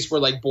or at least were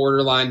like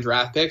borderline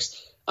draft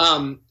picks.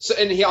 And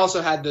he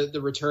also had the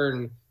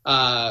return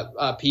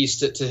piece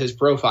to his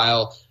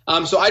profile.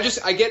 So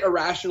I get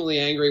irrationally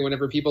angry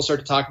whenever people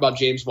start to talk about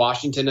James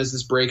Washington as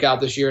this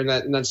breakout this year in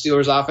that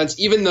Steelers offense,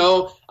 even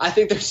though I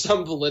think there's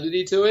some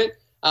validity to it.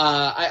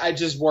 I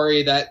just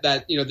worry that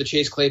the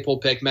Chase Claypool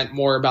pick meant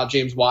more about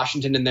James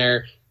Washington and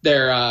their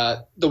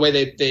the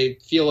way they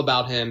feel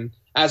about him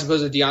as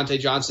opposed to Deontay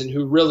Johnson,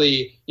 who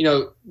really,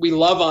 we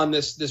love on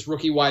this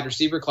rookie wide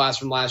receiver class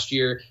from last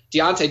year.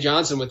 Deontay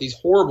Johnson with these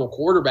horrible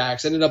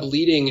quarterbacks ended up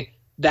leading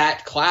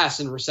that class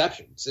in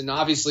receptions and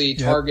obviously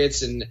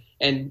targets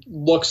and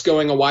looks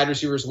going a wide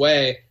receiver's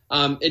way.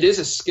 It is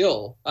a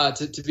skill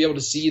to be able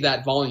to see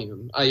that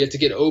volume. You have to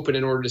get open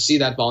in order to see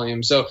that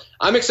volume. So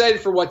I'm excited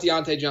for what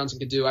Deontay Johnson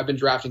could do. I've been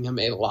drafting him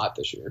a lot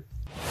this year.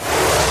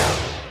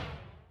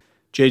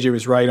 JJ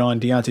was right on.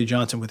 Deontay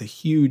Johnson with a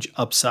huge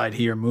upside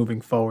here moving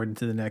forward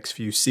into the next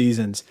few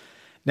seasons.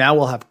 Now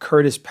we'll have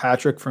Curtis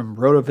Patrick from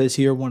RotoViz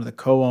here, one of the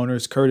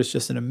co-owners. Curtis,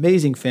 just an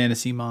amazing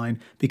fantasy mind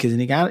because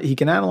he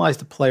can analyze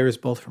the players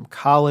both from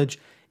college,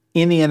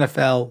 in the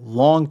NFL,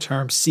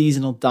 long-term,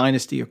 seasonal,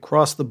 dynasty,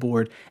 across the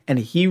board, and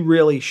he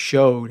really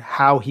showed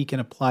how he can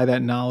apply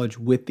that knowledge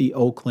with the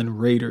Oakland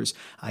Raiders.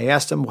 I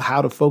asked him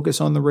how to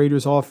focus on the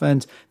Raiders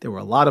offense. There were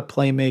a lot of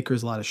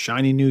playmakers, a lot of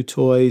shiny new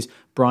toys,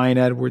 Bryan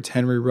Edwards,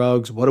 Henry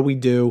Ruggs. What do we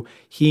do?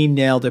 He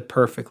nailed it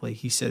perfectly.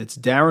 He said, it's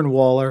Darren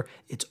Waller.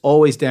 It's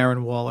always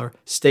Darren Waller.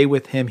 Stay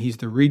with him. He's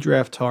the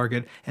redraft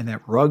target. And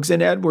that Ruggs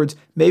and Edwards,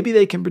 maybe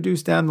they can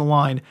produce down the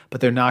line,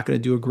 but they're not going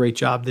to do a great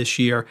job this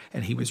year.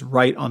 And he was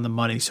right on the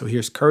money. So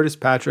here's Curtis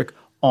Patrick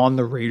on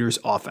the Raiders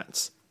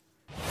offense.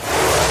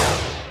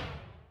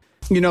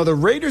 The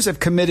Raiders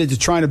have committed to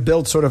trying to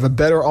build sort of a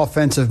better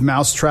offensive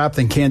mousetrap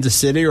than Kansas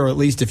City, or at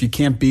least if you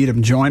can't beat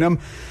them, join them.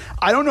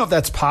 I don't know if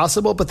that's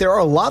possible, but there are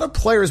a lot of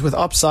players with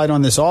upside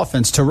on this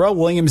offense. Terrell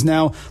Williams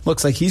now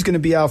looks like he's going to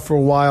be out for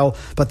a while,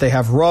 but they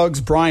have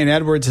Ruggs. Bryan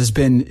Edwards has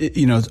been,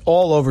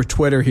 all over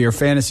Twitter here.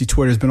 Fantasy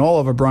Twitter has been all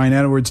over Bryan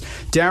Edwards,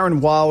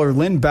 Darren Waller,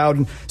 Lynn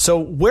Bowden. So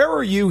where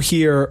are you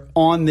here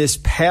on this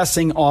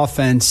passing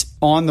offense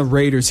on the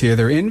Raiders here?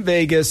 They're in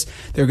Vegas.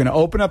 They're going to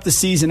open up the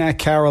season at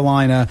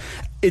Carolina.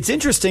 It's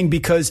interesting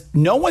because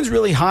no one's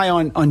really high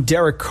on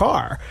Derek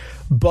Carr.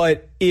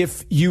 But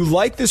if you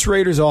like this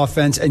Raiders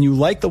offense and you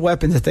like the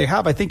weapons that they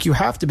have, I think you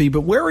have to be.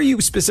 But where are you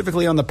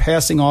specifically on the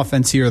passing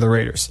offense here of the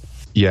Raiders?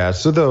 Yeah,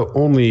 so the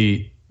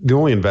only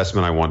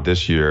investment I want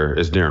this year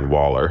is Darren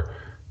Waller.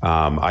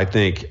 I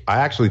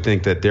actually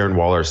think that Darren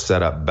Waller is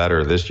set up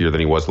better this year than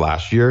he was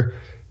last year.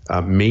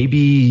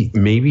 Maybe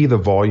the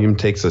volume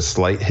takes a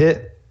slight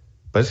hit,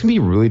 but it's going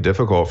to be really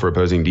difficult for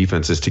opposing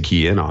defenses to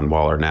key in on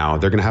Waller now.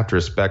 They're going to have to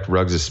respect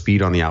Ruggs'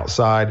 speed on the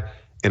outside.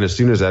 And as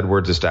soon as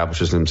Edwards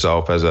establishes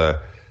himself as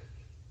a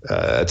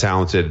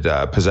talented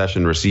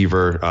possession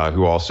receiver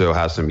who also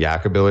has some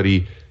yak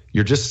ability,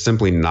 you're just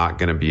simply not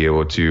going to be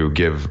able to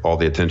give all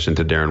the attention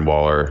to Darren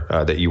Waller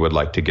that you would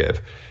like to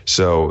give.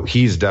 So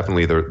he's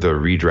definitely the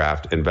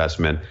redraft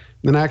investment.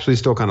 And I actually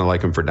still kind of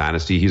like him for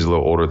Dynasty. He's a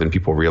little older than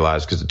people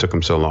realize because it took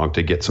him so long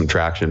to get some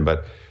traction.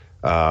 But,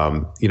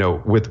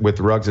 with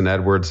Ruggs and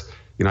Edwards,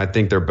 I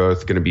think they're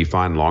both going to be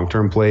fine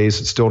long-term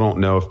plays. Still don't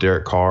know if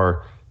Derek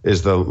Carr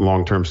is the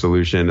long-term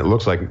solution. It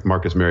looks like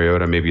Marcus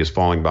Mariota maybe is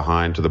falling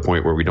behind to the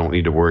point where we don't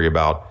need to worry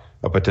about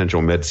a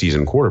potential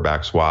midseason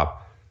quarterback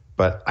swap.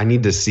 But I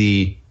need to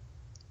see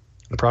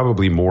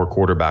probably more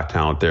quarterback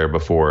talent there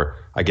before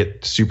I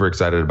get super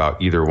excited about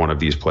either one of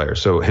these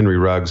players. So Henry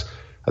Ruggs,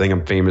 I think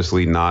I'm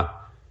famously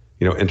not,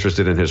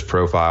 interested in his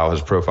profile.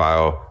 His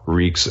profile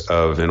reeks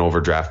of an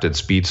overdrafted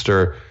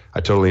speedster. I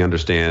totally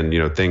understand,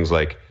 things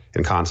like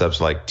and concepts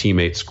like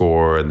teammate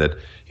score and that,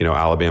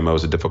 Alabama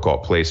is a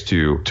difficult place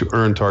to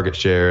earn target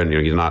share. And,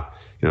 he's not,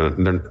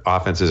 their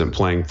offense isn't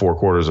playing 4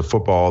 quarters of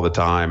football all the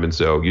time. And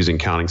so using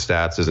counting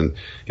stats isn't,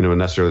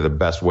 necessarily the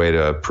best way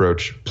to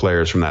approach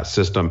players from that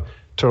system.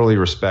 Totally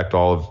respect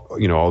all of,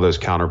 all those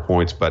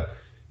counterpoints. But,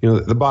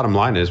 the bottom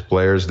line is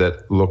players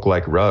that look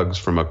like Ruggs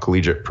from a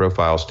collegiate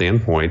profile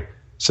standpoint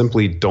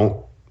simply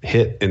don't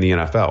hit in the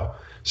NFL.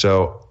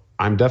 So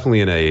I'm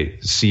definitely in a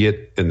see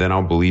it and then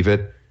I'll believe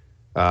it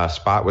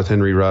spot with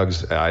Henry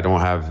Ruggs. I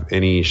don't have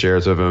any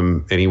shares of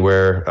him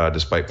anywhere,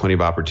 despite plenty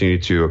of opportunity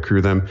to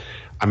accrue them.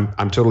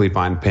 I'm totally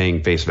fine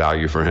paying face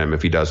value for him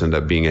if he does end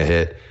up being a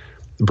hit.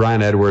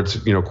 Bryan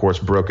Edwards, of course,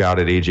 broke out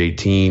at age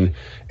 18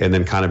 and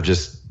then kind of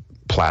just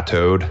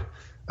plateaued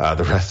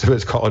the rest of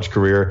his college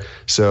career.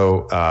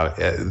 So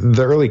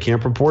the early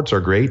camp reports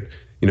are great,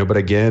 but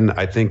again,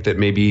 I think that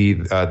maybe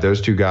those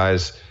two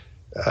guys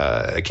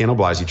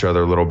cannibalize each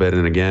other a little bit.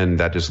 And again,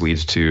 that just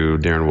leads to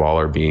Darren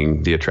Waller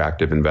being the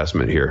attractive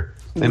investment here.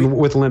 And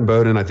with Lynn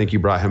Bowden, I think you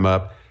brought him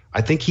up.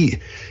 I think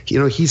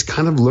he's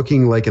kind of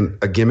looking like a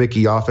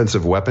gimmicky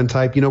offensive weapon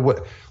type.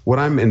 What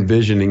I'm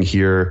envisioning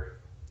here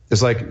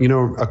is like,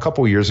 a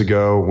couple years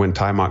ago when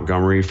Ty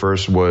Montgomery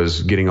first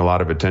was getting a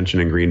lot of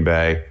attention in Green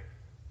Bay,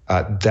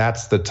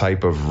 that's the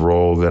type of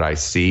role that I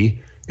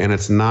see. And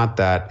it's not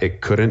that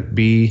it couldn't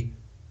be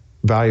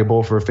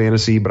valuable for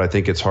fantasy, but I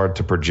think it's hard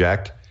to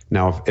project.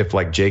 Now, if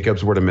like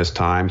Jacobs were to miss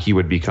time, he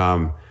would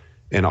become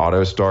an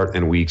auto start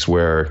in weeks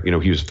where,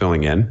 he was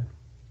filling in.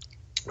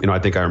 I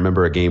think I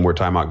remember a game where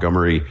Ty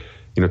Montgomery,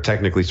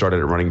 technically started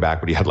at running back,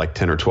 but he had like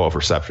 10 or 12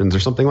 receptions or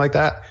something like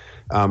that.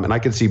 And I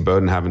could see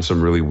Bowden having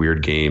some really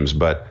weird games,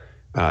 but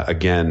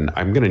again,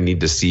 I'm going to need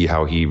to see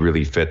how he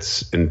really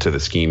fits into the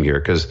scheme here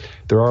because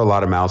there are a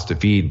lot of mouths to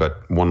feed,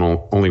 but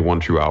only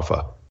one true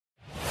alpha.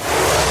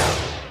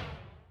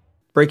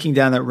 Breaking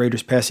down that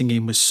Raiders passing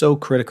game was so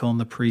critical in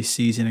the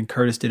preseason, and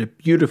Curtis did it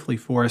beautifully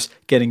for us,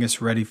 getting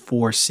us ready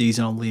for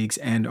seasonal leagues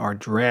and our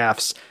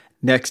drafts.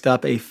 Next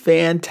up, a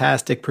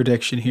fantastic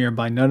prediction here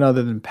by none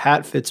other than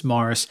Pat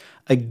Fitzmaurice.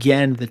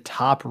 Again, the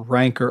top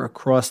ranker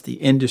across the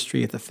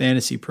industry at the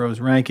Fantasy Pros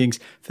rankings.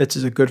 Fitz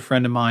is a good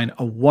friend of mine,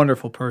 a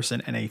wonderful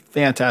person, and a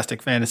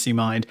fantastic fantasy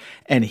mind.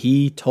 And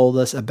he told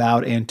us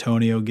about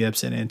Antonio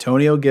Gibson.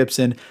 Antonio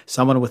Gibson,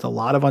 someone with a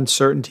lot of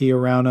uncertainty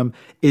around him.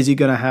 Is he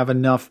going to have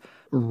enough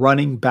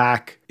running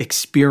back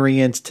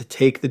experience to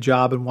take the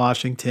job in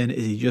Washington?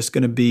 Is he just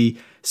going to be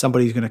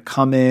somebody who's going to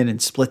come in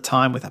and split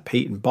time with a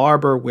Peyton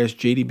Barber? Where's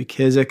J.D.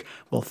 McKissick?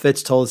 Well,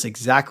 Fitz told us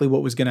exactly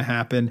what was going to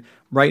happen.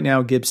 Right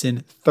now,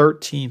 Gibson,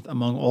 13th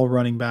among all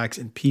running backs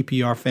in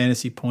PPR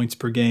fantasy points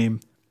per game.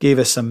 Gave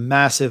us some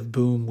massive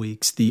boom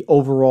weeks. The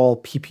overall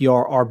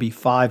PPR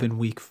RB5 in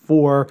week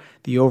 4.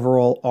 The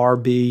overall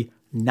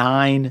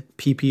RB9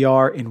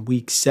 PPR in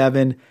week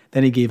 7.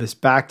 Then he gave us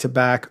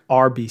back-to-back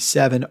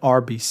RB7,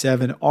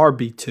 RB7,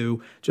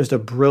 RB2. Just a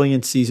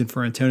brilliant season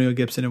for Antonio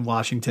Gibson in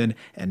Washington.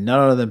 And none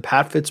other than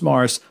Pat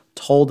Fitzmaurice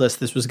told us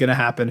this was going to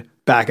happen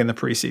back in the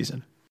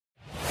preseason.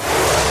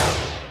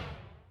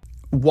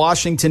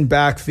 Washington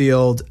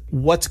backfield,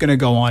 what's going to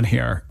go on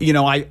here?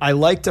 I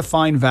like to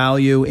find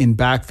value in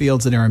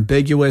backfields that are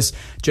ambiguous.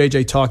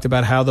 JJ talked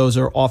about how those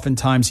are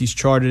oftentimes, he's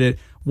charted it,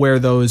 where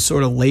those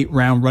sort of late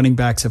round running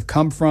backs have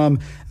come from.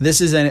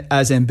 This is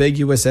as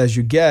ambiguous as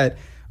you get.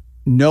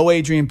 No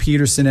Adrian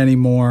Peterson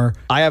anymore.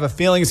 I have a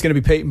feeling it's going to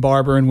be Peyton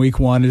Barber in week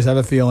 1. I just have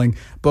a feeling.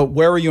 But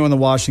where are you on the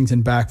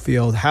Washington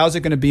backfield? How's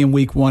it going to be in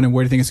week 1, and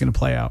where do you think it's going to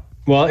play out?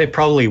 Well, it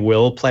probably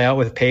will play out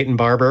with Peyton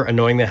Barber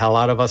annoying the hell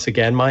out of us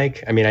again,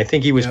 Mike. I mean, I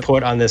think he was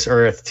put on this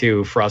earth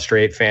to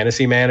frustrate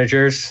fantasy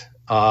managers.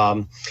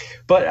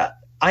 But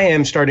I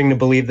am starting to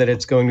believe that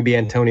it's going to be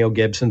Antonio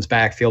Gibson's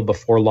backfield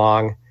before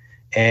long.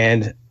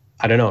 And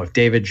I don't know if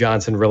David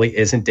Johnson really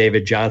isn't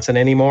David Johnson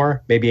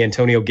anymore. Maybe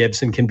Antonio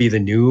Gibson can be the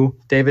new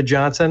David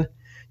Johnson,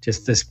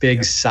 just this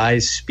big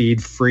size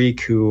speed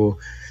freak who,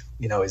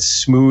 is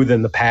smooth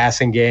in the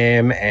passing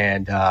game.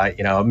 And,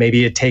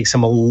 maybe it takes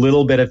him a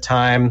little bit of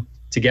time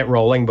to get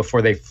rolling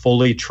before they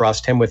fully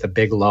trust him with a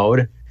big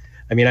load.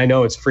 I mean, I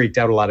know it's freaked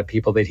out a lot of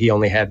people that he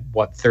only had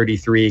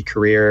 33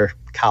 career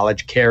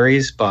college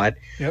carries, but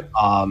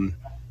the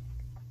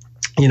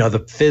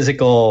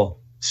physical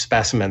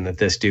specimen that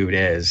this dude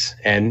is,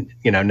 and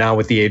now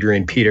with the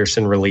Adrian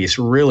Peterson release,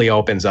 really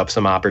opens up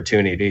some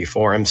opportunity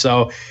for him.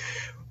 So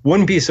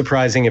wouldn't be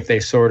surprising if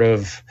they sort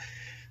of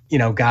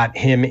got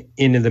him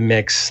into the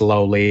mix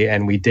slowly.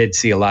 And we did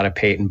see a lot of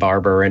Peyton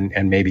Barber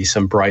and maybe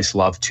some Bryce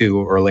Love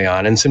too early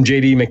on, and some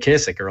JD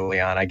McKissick early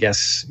on. I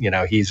guess,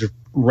 he's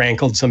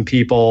rankled some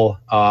people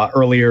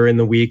earlier in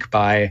the week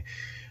by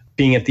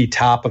being at the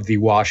top of the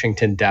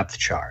Washington depth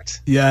chart.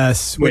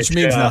 Yes, which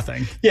means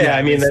nothing. Yeah,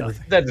 I mean,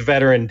 that's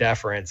veteran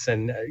deference,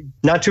 and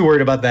not too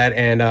worried about that.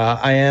 And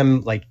I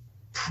am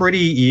pretty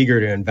eager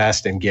to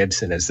invest in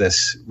Gibson as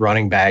this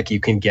running back you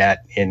can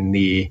get in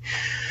the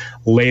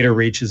later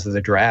reaches of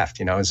the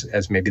draft,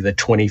 as maybe the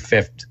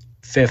 25th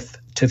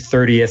to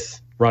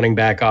 30th running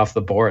back off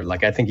the board.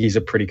 I think he's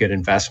a pretty good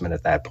investment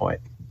at that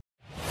point.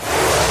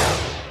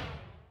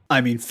 I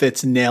mean,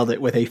 Fitz nailed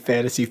it with a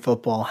fantasy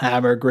football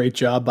hammer. Great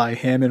job by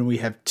him. And we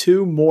have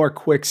two more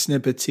quick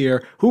snippets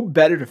here. Who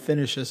better to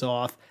finish us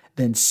off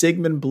than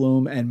Sigmund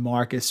Bloom and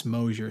Marcus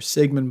Mosher?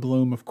 Sigmund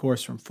Bloom, of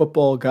course, from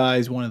Football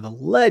Guys, one of the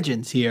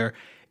legends here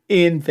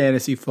in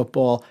fantasy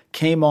football,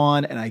 came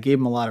on and I gave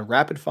him a lot of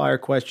rapid fire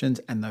questions,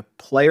 and the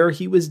player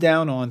he was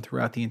down on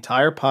throughout the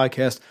entire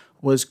podcast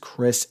was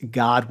Chris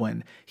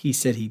Godwin. He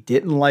said he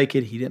didn't like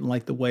it. He didn't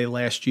like the way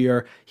last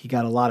year he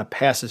got a lot of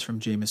passes from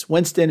Jameis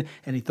Winston,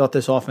 and he thought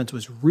this offense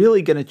was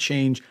really going to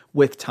change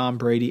with Tom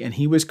Brady, and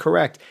he was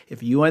correct.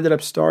 If you ended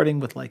up starting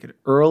with an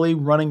early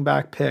running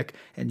back pick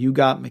and you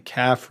got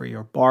McCaffrey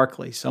or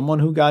Barkley, someone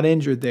who got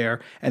injured there,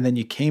 and then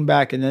you came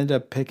back and ended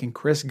up picking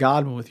Chris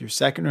Godwin with your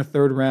second or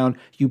third round,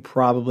 you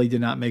probably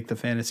did not make the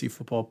fantasy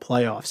football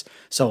playoffs.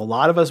 So a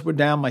lot of us were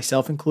down,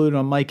 myself included,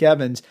 on Mike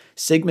Evans.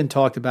 Sigmund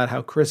talked about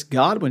how Chris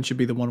Godwin should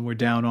be the one we're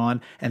down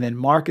on, and then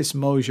Marcus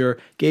Mosher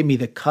gave me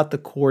the cut the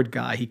cord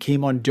guy. He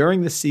came on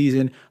during the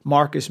season.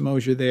 Marcus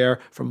Mosher there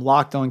from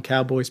Locked On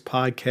Cowboys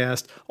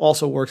podcast,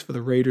 also works for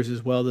the Raiders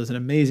as well, does an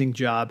amazing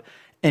job.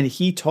 And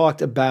he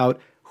talked about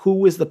who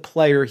was the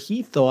player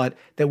he thought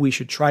that we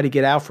should try to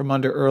get out from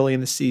under early in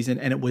the season,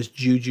 and it was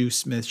Juju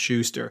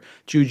Smith-Schuster.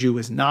 Juju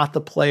was not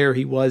the player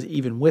he was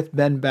even with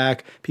Ben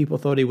back. People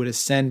thought he would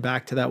ascend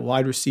back to that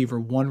wide receiver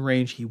 1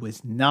 range. He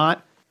was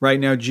not. Right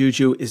now,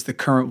 Juju is the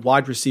current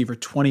wide receiver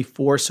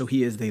 24, so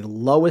he is the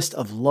lowest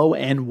of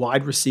low-end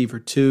wide receiver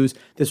 2s.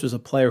 This was a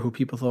player who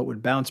people thought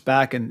would bounce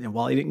back, and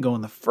while he didn't go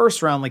in the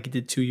first round like he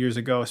did 2 years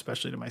ago,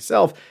 especially to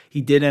myself, he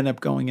did end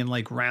up going in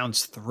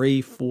rounds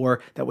 3,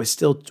 4. That was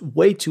still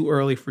way too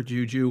early for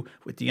Juju.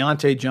 With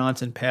Deontay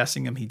Johnson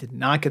passing him, he did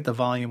not get the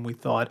volume we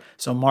thought,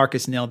 so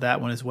Marcus nailed that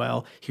one as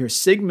well. Here's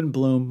Sigmund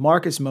Bloom,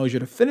 Marcus Mosher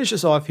to finish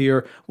us off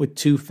here with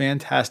 2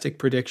 fantastic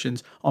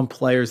predictions on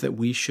players that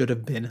we should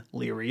have been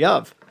leery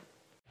of.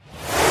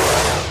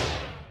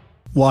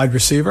 Wide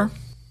receiver?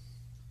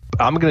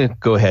 I'm going to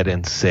go ahead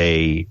and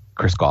say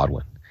Chris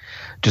Godwin,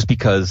 just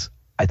because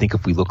I think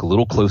if we look a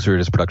little closer at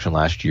his production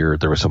last year,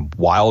 there were some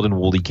wild and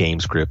woolly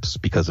game scripts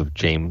because of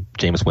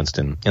Jameis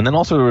Winston. And then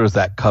also there was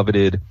that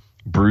coveted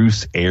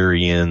Bruce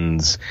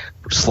Arians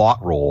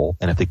slot role.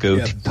 And if they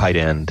go to tight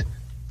end,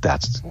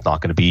 that's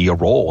not going to be a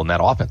role in that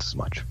offense as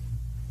much.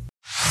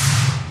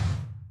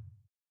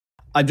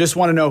 I just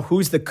want to know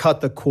who's the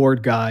cut the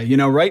cord guy.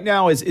 Right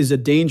now is a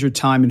danger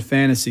time in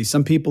fantasy.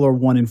 Some people are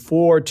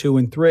 1-4,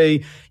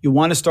 2-3. You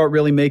want to start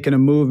really making a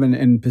move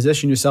and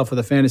position yourself for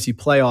the fantasy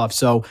playoffs.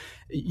 So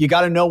you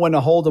got to know when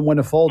to hold and when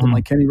to fold them,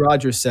 like Kenny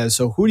Rogers says.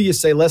 So who do you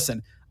say,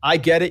 listen, I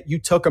get it, you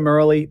took him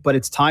early, but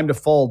it's time to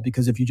fold,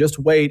 because if you just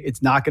wait,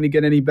 it's not going to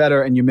get any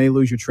better and you may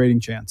lose your trading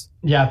chance?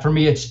 Yeah, for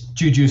me, it's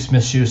Juju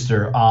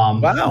Smith-Schuster.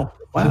 Wow.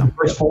 The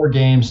first 4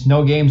 games,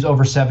 no games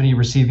over 70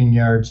 receiving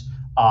yards.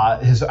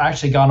 Has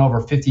actually gone over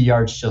 50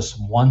 yards just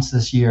once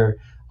this year.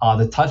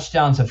 The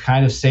touchdowns have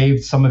kind of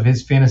saved some of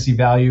his fantasy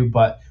value,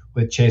 but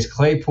with Chase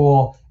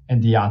Claypool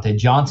and Deontay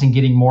Johnson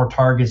getting more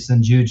targets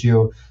than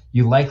Juju,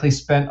 you likely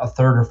spent a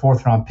 3rd or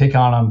 4th round pick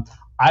on him.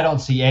 I don't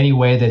see any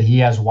way that he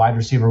has wide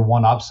receiver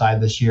 1 upside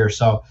this year.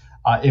 So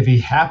if he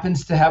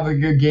happens to have a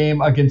good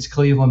game against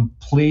Cleveland,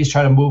 please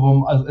try to move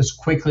him as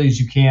quickly as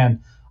you can.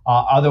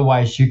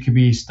 Otherwise, you could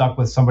be stuck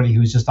with somebody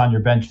who's just on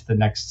your bench for the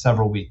next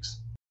several weeks.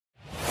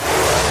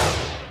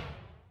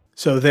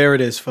 So there it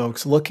is,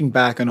 folks. Looking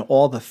back on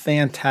all the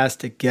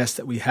fantastic guests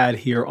that we had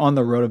here on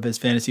the RotoViz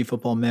Fantasy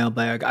Football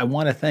Mailbag, I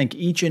want to thank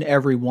each and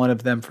every one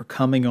of them for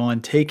coming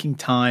on, taking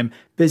time,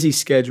 busy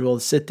schedule,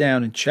 to sit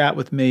down and chat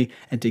with me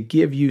and to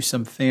give you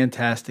some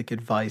fantastic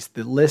advice.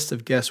 The list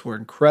of guests were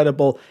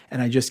incredible, and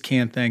I just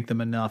can't thank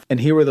them enough. And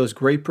here were those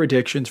great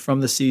predictions from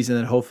the season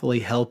that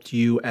hopefully helped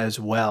you as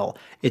well.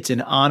 It's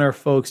an honor,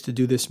 folks, to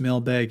do this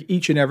mailbag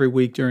each and every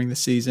week during the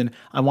season.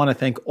 I want to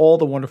thank all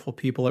the wonderful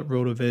people at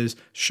RotoViz,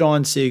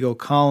 Sean Siegel,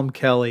 Colin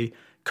Kelly,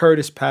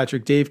 Curtis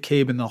Patrick, Dave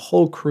Cabe, and the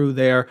whole crew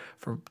there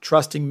for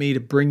trusting me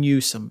to bring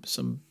you some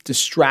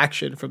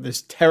distraction from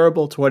this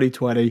terrible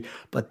 2020.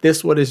 But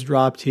this one is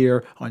dropped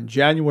here on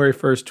January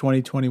 1st,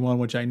 2021,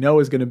 which I know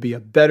is going to be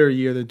a better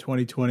year than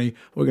 2020.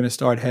 We're going to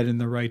start heading in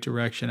the right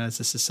direction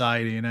as a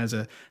society and as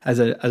a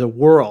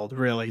world,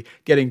 really,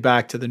 getting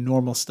back to the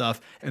normal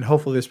stuff. And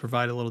hopefully this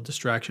provided a little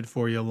distraction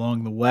for you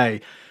along the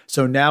way.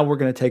 So now we're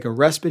going to take a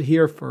respite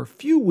here for a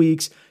few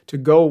weeks to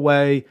go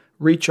away,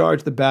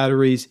 recharge the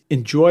batteries,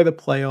 enjoy the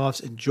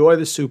playoffs, enjoy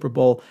the Super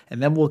Bowl,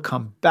 and then we'll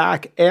come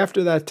back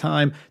after that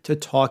time to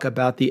talk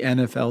about the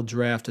NFL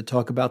draft, to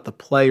talk about the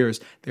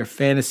players, their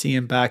fantasy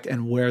impact,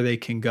 and where they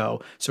can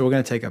go. So we're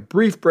going to take a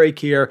brief break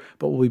here,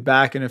 but we'll be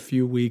back in a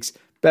few weeks.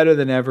 Better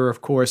than ever, of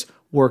course,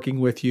 working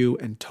with you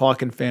and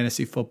talking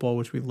fantasy football,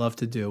 which we love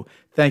to do.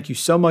 Thank you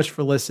so much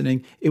for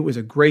listening. It was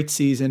a great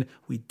season.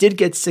 We did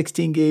get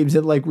 16 games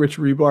in like Rich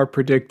Rebar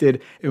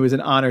predicted. It was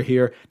an honor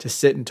here to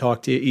sit and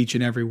talk to you each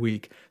and every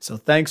week. So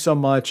thanks so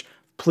much.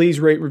 Please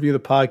rate, review the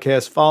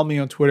podcast. Follow me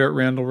on Twitter at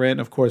Randall Rant.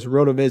 And of course,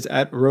 RotoViz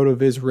at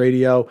RotoViz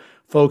Radio.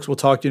 Folks, we'll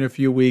talk to you in a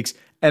few weeks.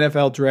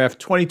 NFL Draft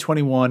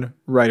 2021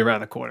 right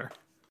around the corner.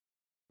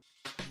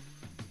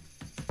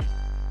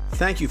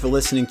 Thank you for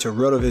listening to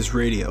RotoViz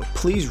Radio.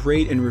 Please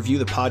rate and review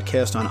the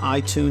podcast on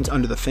iTunes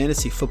under the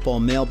Fantasy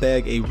Football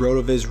Mailbag, a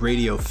RotoViz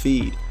Radio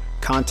feed.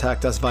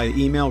 Contact us via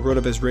email,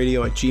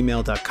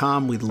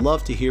 rotovizradio@gmail.com. We'd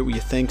love to hear what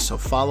you think, so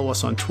follow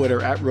us on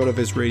Twitter at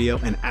RotoViz Radio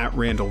and at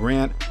Randall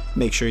Rant.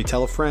 Make sure you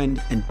tell a friend,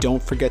 and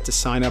don't forget to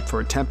sign up for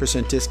a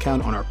 10%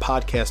 discount on our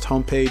podcast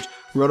homepage,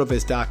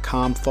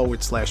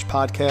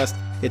 rotoviz.com/podcast.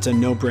 It's a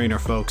no-brainer,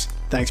 folks.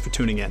 Thanks for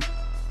tuning in.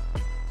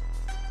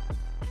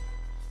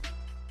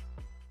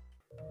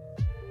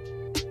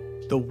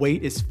 The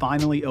wait is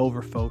finally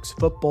over, folks.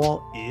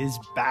 Football is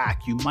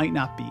back. You might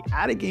not be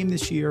at a game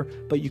this year,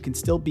 but you can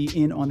still be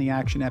in on the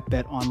action at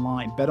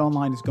BetOnline.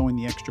 BetOnline is going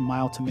the extra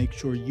mile to make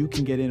sure you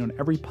can get in on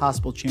every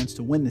possible chance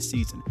to win this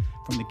season.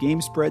 From the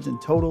game spreads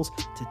and totals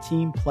to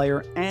team,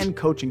 player, and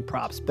coaching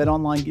props,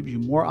 BetOnline gives you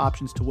more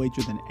options to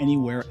wager than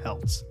anywhere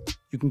else.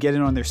 You can get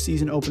in on their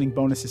season opening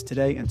bonuses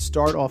today and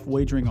start off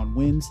wagering on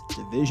wins,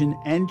 division,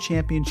 and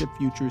championship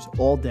futures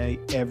all day,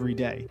 every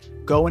day.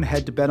 Go and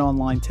head to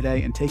BetOnline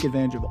today and take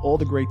advantage of all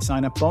the great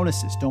sign-up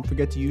bonuses. Don't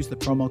forget to use the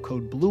promo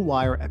code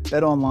BlueWire at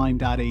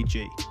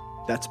betonline.ag.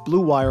 That's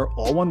BlueWire,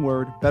 all one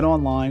word,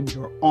 BetOnline,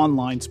 your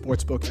online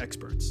sportsbook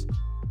experts.